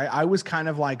too, right? I was kind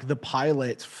of like the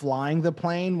pilot flying the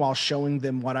plane while showing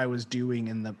them what I was doing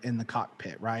in the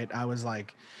cockpit, right? I was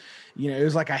like, it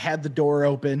was like I had the door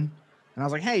open and I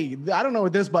was like, hey, I don't know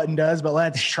what this button does, but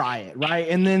let's try it, right?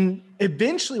 And then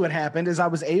eventually what happened is I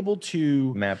was able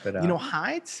to Map it out.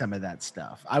 hide some of that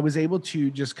stuff. I was able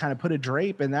to just kind of put a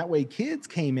drape, and that way kids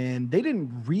came in, they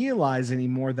didn't realize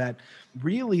anymore that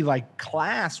really like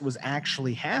class was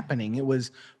actually happening. It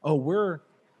was, oh, we're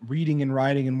reading and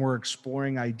writing and we're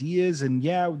exploring ideas. And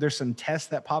yeah, there's some tests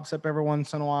that pops up every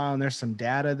once in a while, and there's some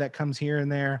data that comes here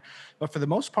and there. But for the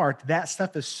most part, that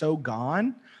stuff is so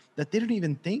gone that they don't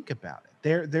even think about it.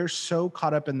 They're so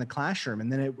caught up in the classroom.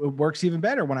 And then it works even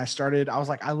better. When I started, I was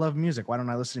like, I love music. Why don't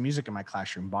I listen to music in my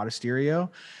classroom? Bought a stereo,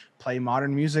 play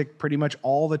modern music pretty much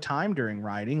all the time during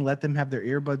writing, let them have their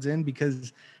earbuds in,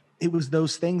 because it was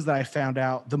those things that I found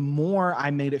out. The more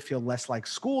I made it feel less like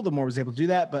school, the more I was able to do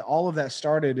that. But all of that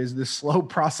started is this slow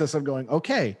process of going,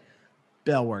 okay,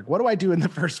 bell work. What do I do in the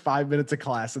first 5 minutes of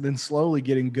class? And then slowly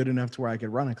getting good enough to where I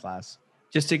could run a class.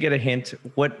 Just to get a hint,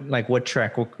 what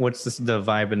track? What's the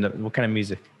vibe and what kind of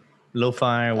music?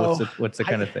 Lo-fi? What's the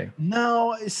kind of thing?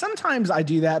 No, sometimes I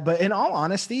do that, but in all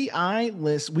honesty,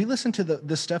 we listen to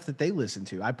the stuff that they listen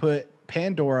to. I put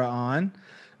Pandora on,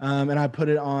 and I put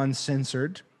it on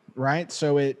censored, right?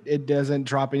 So it doesn't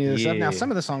drop any of the stuff. Now,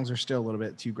 some of the songs are still a little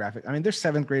bit too graphic. I mean, they're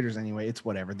 7th graders anyway. It's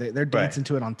whatever. They're dancing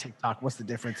to it on TikTok. What's the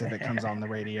difference if it comes on the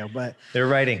radio? But they're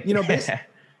writing.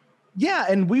 Yeah,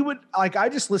 and we would I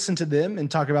just listen to them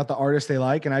and talk about the artists they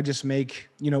like, and I just make,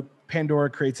 Pandora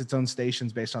creates its own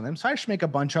stations based on them. So I just make a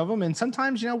bunch of them, and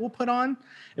sometimes, we'll put on,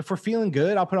 if we're feeling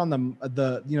good, I'll put on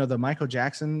the Michael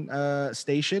Jackson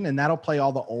station, and that'll play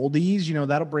all the oldies.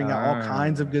 That'll bring out all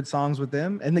kinds of good songs with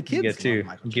them, and the kids get to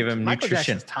give them Michael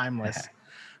nutrition. Jackson's timeless.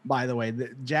 By the way,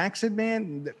 the Jackson,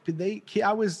 man,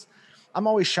 I'm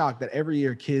always shocked that every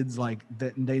year kids like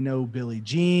that, they know Billie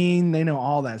Jean, they know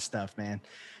all that stuff, man.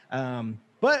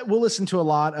 But we'll listen to a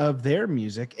lot of their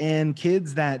music, and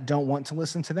kids that don't want to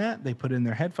listen to that, they put in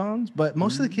their headphones. But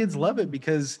most of the kids love it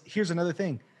because here's another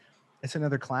thing. It's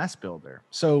another class builder.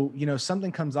 So,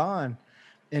 something comes on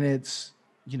and it's,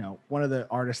 one of the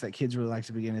artists that kids really liked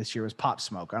to begin this year was Pop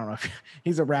Smoke. I don't know if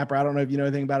he's a rapper. I don't know if you know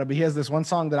anything about it, but he has this one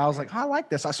song that I was like, oh, I like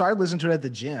this. So I listened to it at the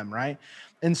gym. Right.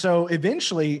 And so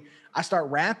eventually I start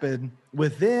rapping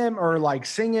with them or like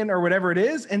singing or whatever it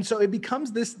is. And so it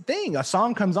becomes this thing. A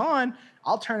song comes on,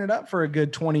 I'll turn it up for a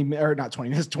good 20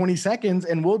 seconds,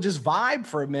 and we'll just vibe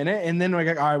for a minute. And then we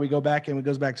go, all right, we go back and it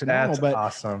goes back to normal. That's but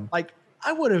awesome. Like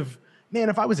I would have, man,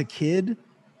 if I was a kid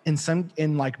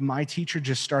and like my teacher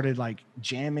just started like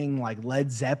jamming like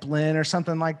Led Zeppelin or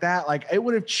something like that, like it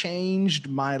would have changed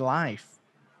my life.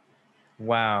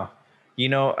 Wow.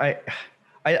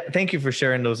 I thank you for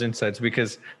sharing those insights,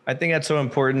 because I think that's so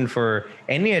important for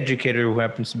any educator who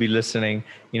happens to be listening,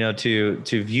 to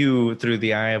view through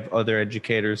the eye of other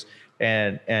educators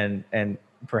and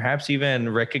perhaps even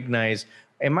recognize,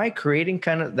 am I creating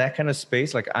that kind of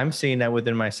space? Like I'm seeing that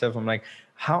within myself. I'm like,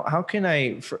 how can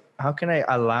I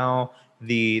allow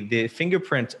the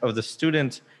fingerprint of the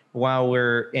student while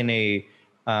we're in a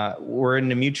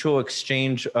mutual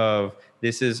exchange of,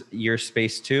 this is your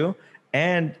space too.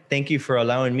 And thank you for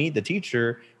allowing me, the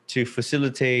teacher, to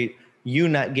facilitate you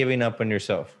not giving up on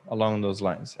yourself along those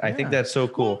lines. I think that's so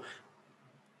cool.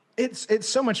 It's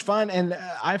so much fun. And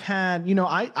I've had,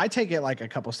 I take it like a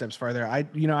couple steps further.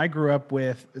 I grew up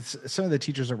with some of the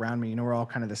teachers around me, we're all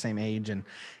kind of the same age and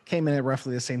came in at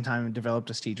roughly the same time and developed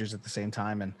as teachers at the same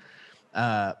time.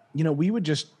 And, we would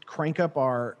just crank up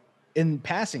our in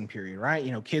passing period,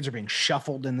 right? Kids are being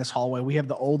shuffled in this hallway. We have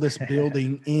the oldest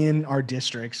building in our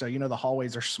district. So, the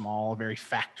hallways are small, very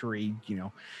factory,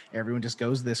 everyone just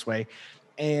goes this way.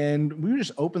 And we would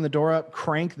just open the door up,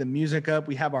 crank the music up.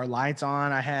 We have our lights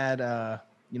on. I had,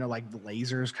 like the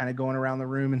lasers kind of going around the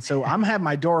room. And so I'm having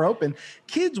my door open.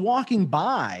 Kids walking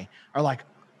by are like,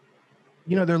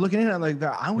 they're looking in. I'm like,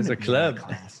 I want to be in that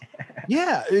class.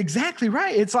 Yeah, exactly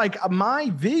right. It's like my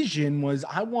vision was,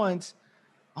 I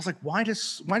was like, why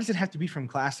does it have to be from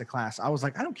class to class? I was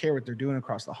like, I don't care what they're doing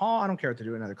across the hall. I don't care what they're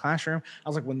doing in another classroom. I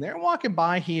was like, when they're walking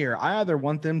by here, I either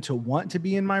want them to want to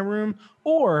be in my room,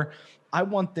 or I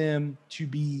want them to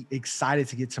be excited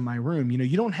to get to my room.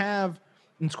 You don't have,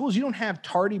 in schools, you don't have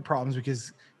tardy problems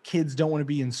because kids don't want to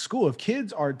be in school. If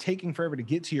kids are taking forever to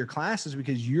get to your classes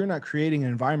because you're not creating an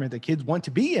environment that kids want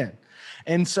to be in.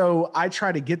 And so I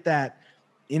try to get that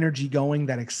energy going,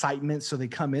 that excitement, so they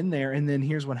come in there, and then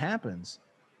here's what happens.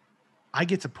 I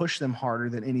get to push them harder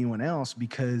than anyone else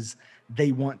because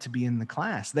they want to be in the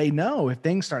class. They know if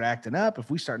things start acting up, if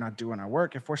we start not doing our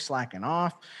work, if we're slacking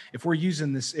off, if we're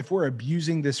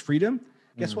abusing this freedom,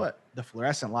 guess what? The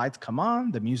fluorescent lights come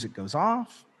on, the music goes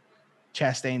off.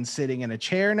 Chastain's sitting in a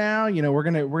chair now. We're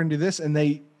gonna do this,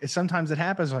 and sometimes it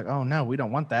happens like, oh no, we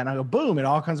don't want that. And I go, boom, it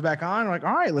all comes back on. I'm like,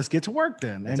 all right, let's get to work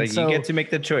then. And so you get to make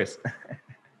the choice.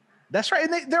 That's right.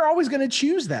 And they're always going to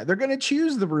choose that. They're going to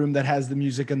choose the room that has the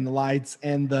music and the lights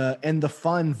and the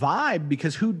fun vibe,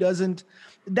 because who doesn't?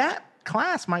 That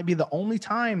class might be the only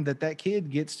time that kid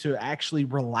gets to actually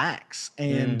relax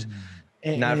and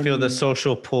not feel the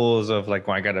social pulls of like,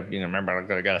 well, I gotta,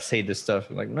 remember, I gotta say this stuff.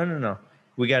 Like, no.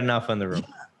 We got enough in the room.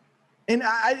 Yeah. And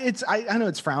I know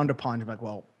it's frowned upon. You're like,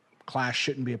 well, class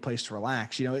shouldn't be a place to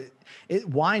relax.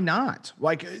 Why not?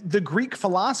 Like the Greek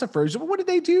philosophers, what did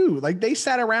they do? Like they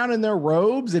sat around in their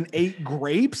robes and ate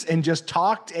grapes and just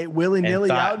talked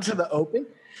willy-nilly out into the open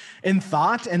and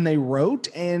thought, and they wrote,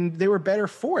 and they were better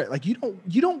for it. Like you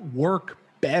don't work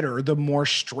better the more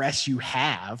stress you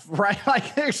have, right?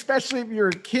 Like especially if you're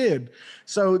a kid.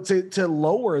 So to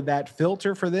lower that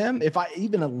filter for them,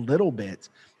 even a little bit,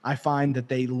 I find that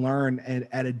they learn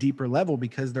at a deeper level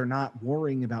because they're not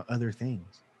worrying about other things.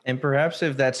 And perhaps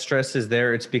if that stress is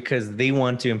there, it's because they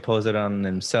want to impose it on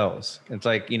themselves. It's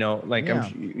like,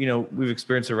 we've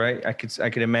experienced it, right? I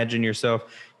could imagine yourself,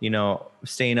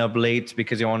 staying up late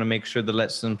because you want to make sure the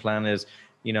lesson plan is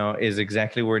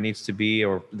exactly where it needs to be,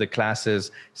 or the class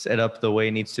is set up the way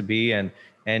it needs to be. And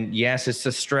yes, it's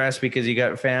a stress because you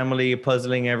got family,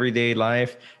 puzzling everyday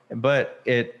life, but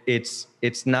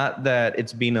it's not that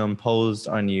it's being imposed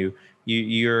on you.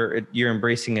 You're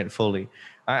embracing it fully.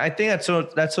 I think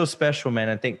that's so special, man.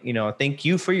 I think, thank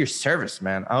you for your service,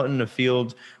 man, out in the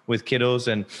field with kiddos.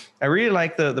 And I really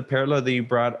like the parallel that you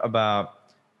brought about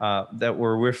that we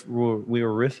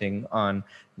were riffing on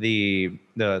the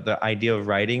idea of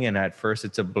writing. And at first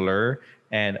it's a blur.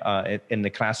 And in the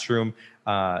classroom,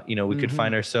 we could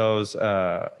find ourselves,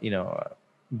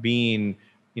 being,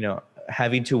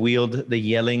 having to wield the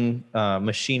yelling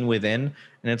machine within.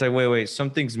 And it's like, wait,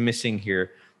 something's missing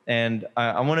here. And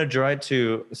I want to draw it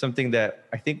to something that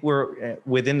I think we're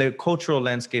within the cultural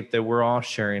landscape that we're all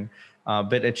sharing,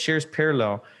 but it shares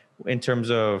parallel in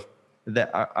terms of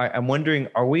that. I'm wondering,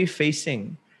 are we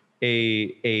facing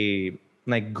a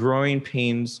like growing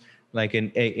pains, like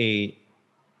an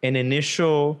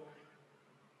initial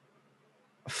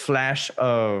flash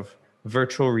of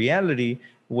virtual reality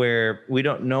where we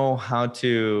don't know how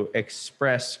to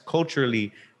express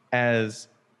culturally as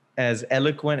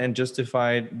eloquent and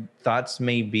justified thoughts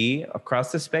may be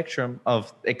across the spectrum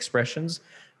of expressions?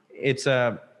 It's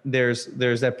there's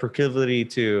that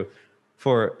proclivity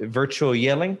for virtual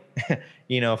yelling,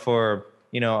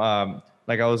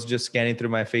 like I was just scanning through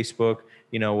my Facebook,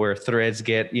 where threads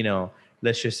get,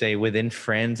 let's just say within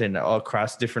friends and all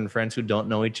across different friends who don't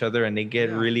know each other. And they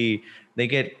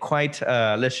get quite,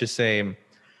 let's just say,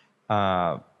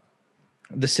 the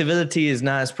civility is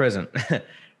not as present.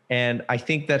 And I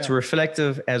think that's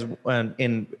reflective as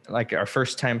in like our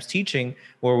first times teaching,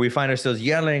 where we find ourselves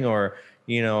yelling or,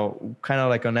 kind of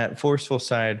like on that forceful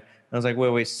side. And I was like,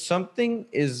 wait, something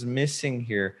is missing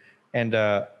here. And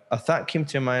a thought came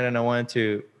to mind, and I wanted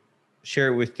to share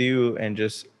it with you and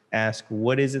just ask,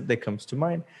 what is it that comes to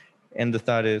mind? And the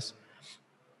thought is,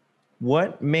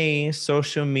 what may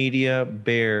social media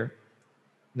bear?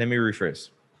 Let me rephrase.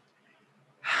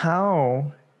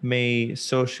 How may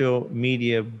social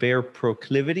media bear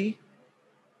proclivity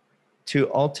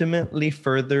to ultimately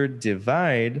further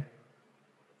divide,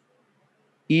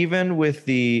 even with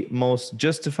the most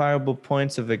justifiable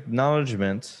points of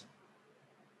acknowledgement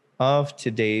of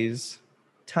today's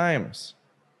times?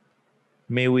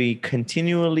 May we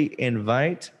continually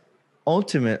invite,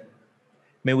 ultimately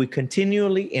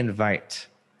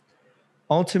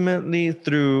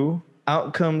through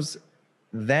outcomes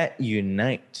that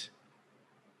unite.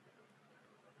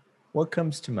 What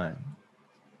comes to mind?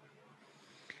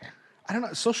 I don't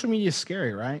know. Social media is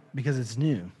scary, right? Because it's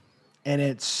new, and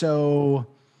it's so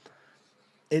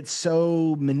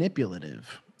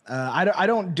manipulative. I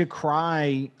don't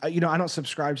decry. I don't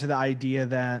subscribe to the idea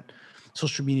that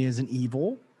social media isn't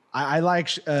evil. I like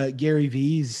Gary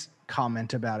Vee's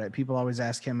comment about it. People always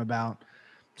ask him about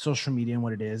social media and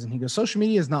what it is, and he goes, "Social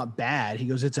media is not bad." He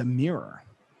goes, "It's a mirror."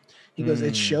 He goes,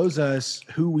 "It shows us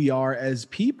who we are as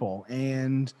people,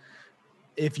 and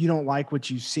if you don't like what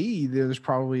you see, there's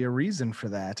probably a reason for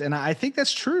that." And I think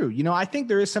that's true. I think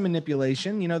there is some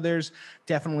manipulation. There's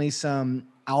definitely some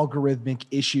algorithmic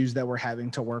issues that we're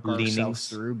having to work ourselves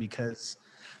through because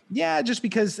Yeah, just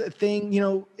because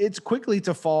it's quickly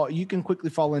to fall. You can quickly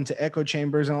fall into echo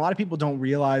chambers, and a lot of people don't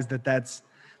realize that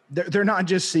they're not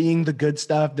just seeing the good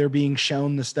stuff; they're being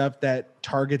shown the stuff that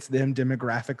targets them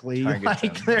demographically.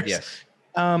 Yes,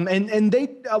 and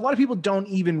a lot of people don't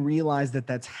even realize that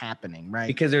that's happening, right?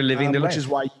 Because they're living their life, which is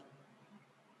why.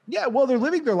 Yeah, well, they're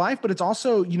living their life, but it's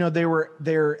also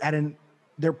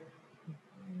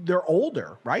they're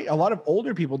older, right? A lot of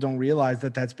older people don't realize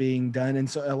that that's being done. And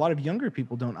so a lot of younger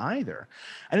people don't either.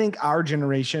 I think our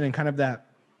generation and kind of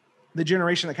the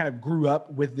generation that kind of grew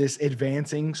up with this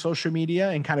advancing social media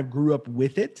and kind of grew up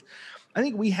with it, I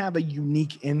think we have a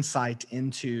unique insight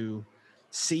into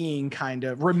seeing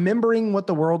remembering what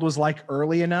the world was like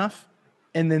early enough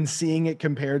and then seeing it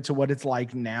compared to what it's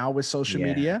like now with social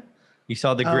media. You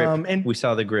saw the grip. And we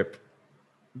saw the grip.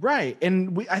 Right.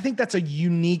 And I think that's a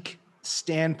unique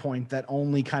standpoint that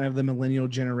only kind of the millennial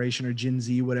generation or Gen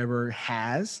Z, whatever,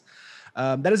 has.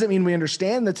 That doesn't mean we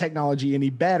understand the technology any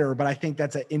better, but I think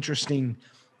that's an interesting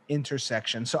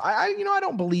intersection. So I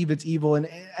don't believe it's evil. And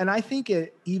I think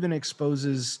it even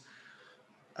exposes,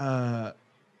 I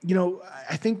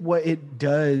think what it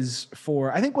does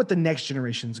I think what the next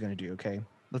generation is going to do. Okay.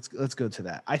 Let's go to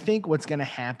that. I think what's going to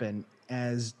happen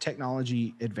as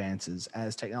technology advances,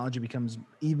 as technology becomes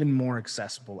even more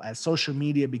accessible, as social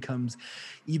media becomes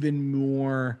even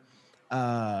more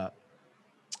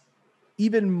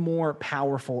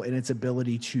powerful in its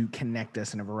ability to connect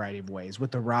us in a variety of ways,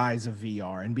 with the rise of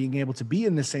VR and being able to be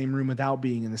in the same room without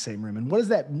being in the same room. And what does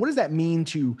that mean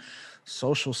to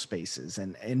social spaces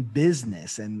and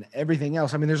business and everything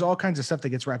else? I mean, there's all kinds of stuff that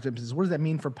gets wrapped up in this. What does that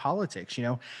mean for politics?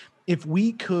 If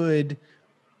we could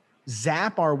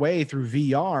zap our way through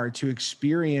VR to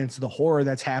experience the horror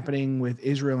that's happening with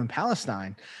Israel and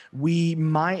Palestine, we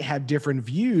might have different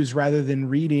views rather than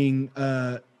reading,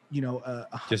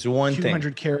 just one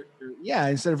 200 character. Yeah.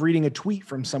 Instead of reading a tweet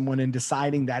from someone and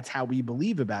deciding that's how we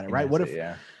believe about it. Right.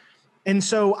 And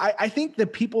so I think the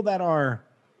people that are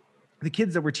the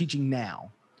kids that we're teaching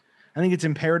now, I think it's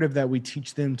imperative that we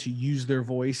teach them to use their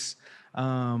voice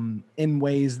in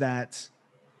ways that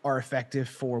are effective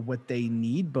for what they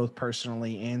need, both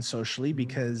personally and socially,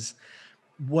 because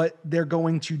what they're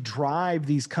going to drive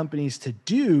these companies to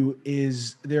do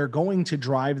is they're going to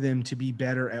drive them to be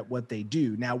better at what they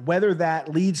do. Now, whether that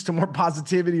leads to more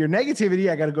positivity or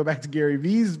negativity, I got to go back to Gary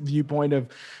Vee's viewpoint of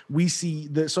we see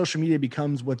the social media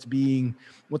becomes what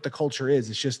the culture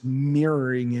is. It's just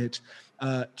mirroring it,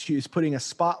 it's putting a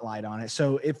spotlight on it.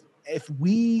 So if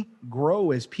we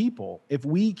grow as people, if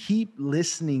we keep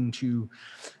listening to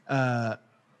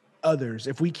others,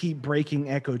 if we keep breaking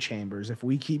echo chambers, if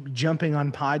we keep jumping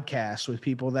on podcasts with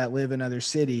people that live in other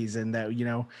cities, and that,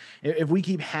 if we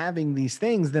keep having these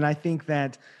things, then I think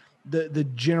that the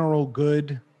general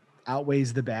good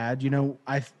outweighs the bad.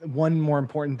 One more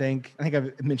important thing, I think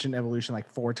I've mentioned evolution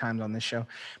like 4 times on this show.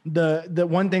 The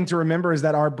one thing to remember is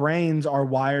that our brains are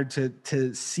wired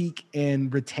to seek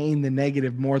and retain the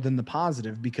negative more than the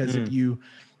positive, because if you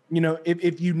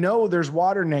know there's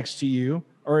water next to you,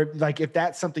 or if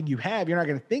that's something you have, you're not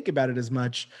going to think about it as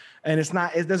much. And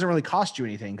it doesn't really cost you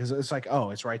anything, because it's like,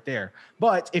 oh, it's right there.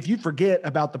 But if you forget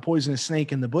about the poisonous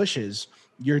snake in the bushes,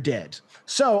 you're dead.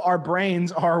 So our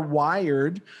brains are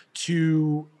wired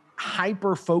to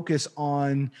hyper focus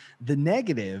on the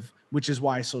negative, which is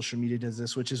why social media does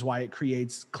this, which is why it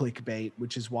creates clickbait,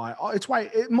 which is why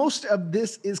most of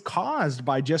this is caused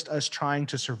by just us trying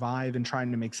to survive and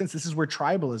trying to make sense. This is where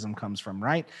tribalism comes from,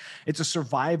 right? It's a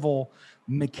survival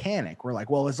mechanic. We're like,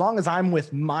 well, as long as I'm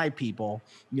with my people,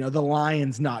 the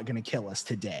lion's not going to kill us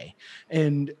today.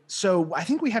 And so I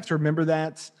think we have to remember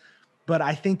that. But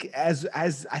I think I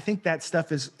think that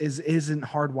stuff isn't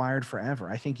hardwired forever.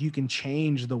 I think you can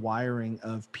change the wiring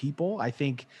of people. I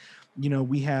think,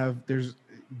 there's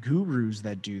gurus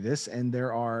that do this, and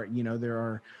there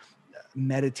are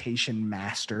meditation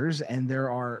masters, and there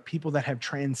are people that have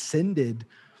transcended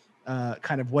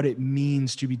kind of what it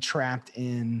means to be trapped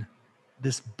in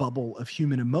this bubble of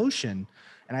human emotion.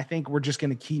 And I think we're just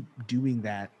going to keep doing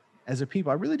that as a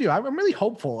people. I really do. I'm really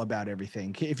hopeful about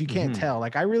everything. If you can't tell,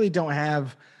 I really don't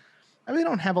have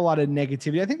a lot of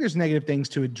negativity. I think there's negative things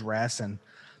to address, and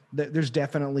there's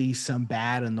definitely some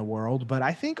bad in the world, but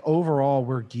I think overall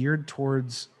we're geared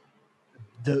towards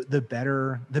the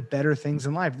better things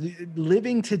in life.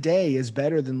 Living today is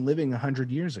better than living 100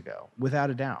 years ago, without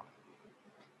a doubt.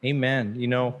 Amen.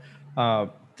 I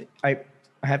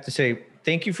have to say,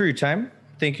 thank you for your time.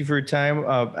 Thank you for your time.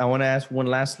 I want to ask one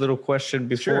last little question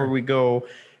before we go.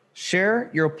 Share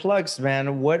your plugs,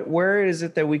 man. Where is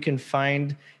it that we can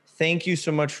find? Thank you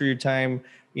so much for your time.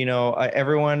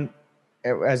 Everyone,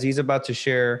 as he's about to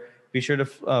share, Be sure to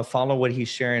follow what he's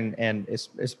sharing. And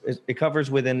it covers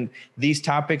within these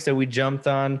topics that we jumped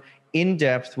on in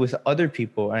depth with other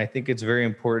people. And I think it's very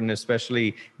important,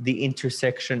 especially the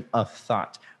intersection of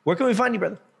thought. Where can we find you,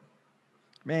 brother?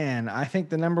 Man, I think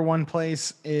the number one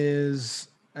place is,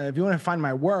 if you want to find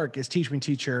my work, is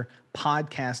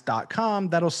teachmeteacherpodcast.com.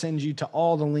 That'll send you to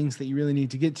all the links that you really need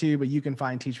to get to, but you can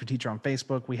find Teach Me Teacher on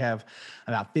Facebook. We have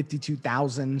about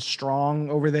 52,000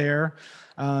 strong over there.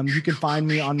 You can find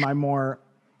me on my more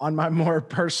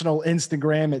personal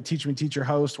Instagram at Teach Me Teacher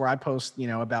Host, where I post,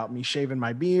 about me shaving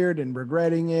my beard and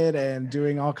regretting it and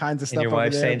doing all kinds of stuff. And your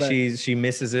wife saying she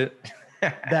misses it.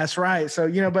 That's right. So,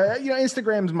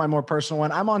 Instagram is my more personal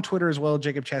one. I'm on Twitter as well,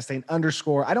 Jacob Chastain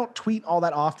 _. I don't tweet all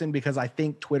that often because I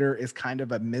think Twitter is kind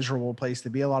of a miserable place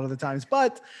to be a lot of the times,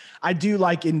 but I do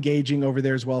like engaging over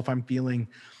there as well if I'm feeling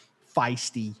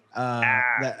feisty.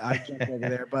 That I jump over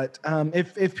there. But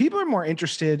if people are more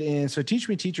interested in, so Teach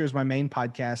Me Teacher is my main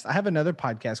podcast. I have another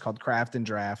podcast called Craft and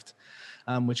Draft,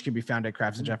 which can be found at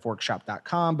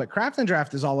craftsanddraftworkshop.com. But Craft and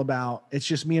Draft is all about, it's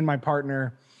just me and my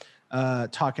partner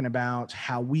talking about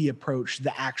how we approach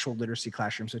the actual literacy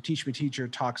classroom. So Teach Me Teacher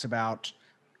talks about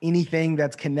anything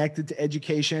that's connected to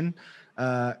education.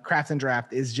 Craft and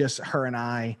Draft is just her and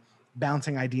I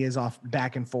bouncing ideas off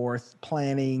back and forth,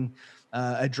 planning,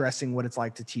 addressing what it's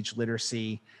like to teach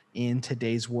literacy in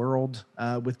today's world,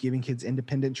 with giving kids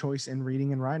independent choice in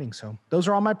reading and writing. So those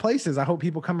are all my places. I hope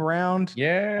people come around.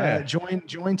 Yeah. Join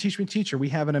Teach Me Teacher. We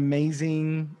have an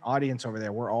amazing audience over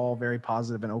there. We're all very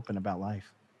positive and open about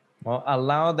life. Well,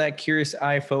 allow that curious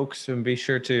eye, folks, and be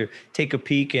sure to take a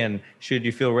peek. And should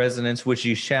you feel resonance, which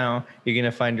you shall, you're going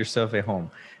to find yourself at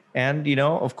home. And,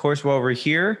 of course, while we're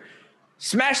here,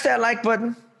 smash that like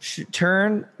button,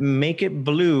 make it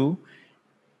blue,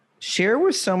 share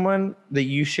with someone that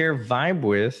you share vibe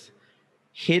with,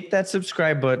 hit that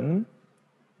subscribe button,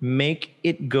 make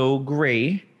it go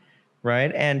gray,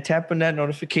 right? And tap on that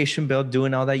notification bell,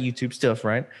 doing all that YouTube stuff,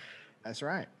 right? That's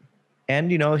right.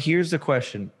 And, here's the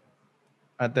question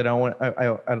that I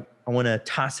want to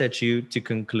toss at you to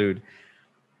conclude.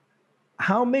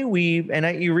 How may we,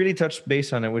 and you really touched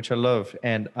base on it, which I love,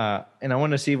 and I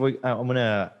want to see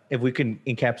if we can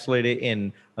encapsulate it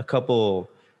in a couple,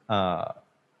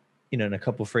 in a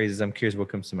couple phrases. I'm curious what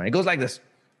comes to mind. It goes like this: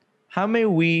 how may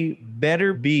we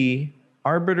better be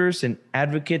arbiters and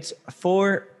advocates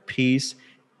for peace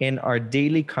in our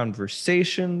daily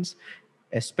conversations,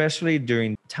 especially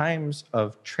during times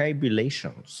of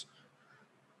tribulations?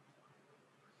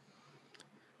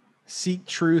 Seek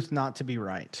truth, not to be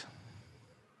right.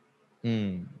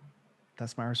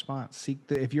 That's my response.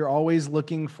 If you're always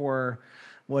looking for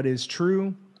what is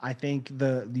true, I think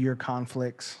your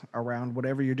conflicts around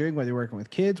whatever you're doing, whether you're working with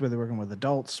kids, whether you're working with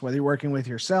adults, whether you're working with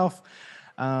yourself,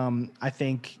 I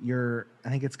think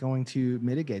it's going to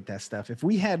mitigate that stuff. If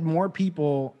we had more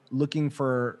people looking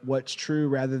for what's true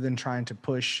rather than trying to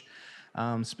push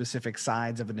specific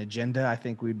sides of an agenda, I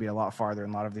think we'd be a lot farther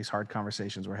in a lot of these hard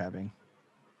conversations we're having.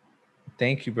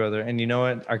 Thank you, brother. And you know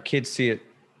what? Our kids see it.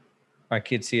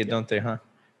 Don't they, huh?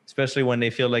 Especially when they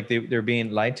feel like they're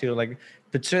being lied to. Like,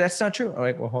 but sir, that's not true. All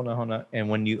right, well, hold on. And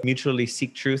when you mutually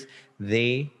seek truth,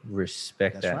 they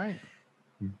respect that. That's right.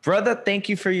 Brother, thank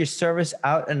you for your service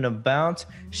out and about.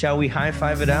 Shall we high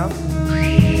five it out? Boom,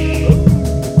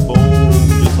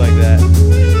 just like that.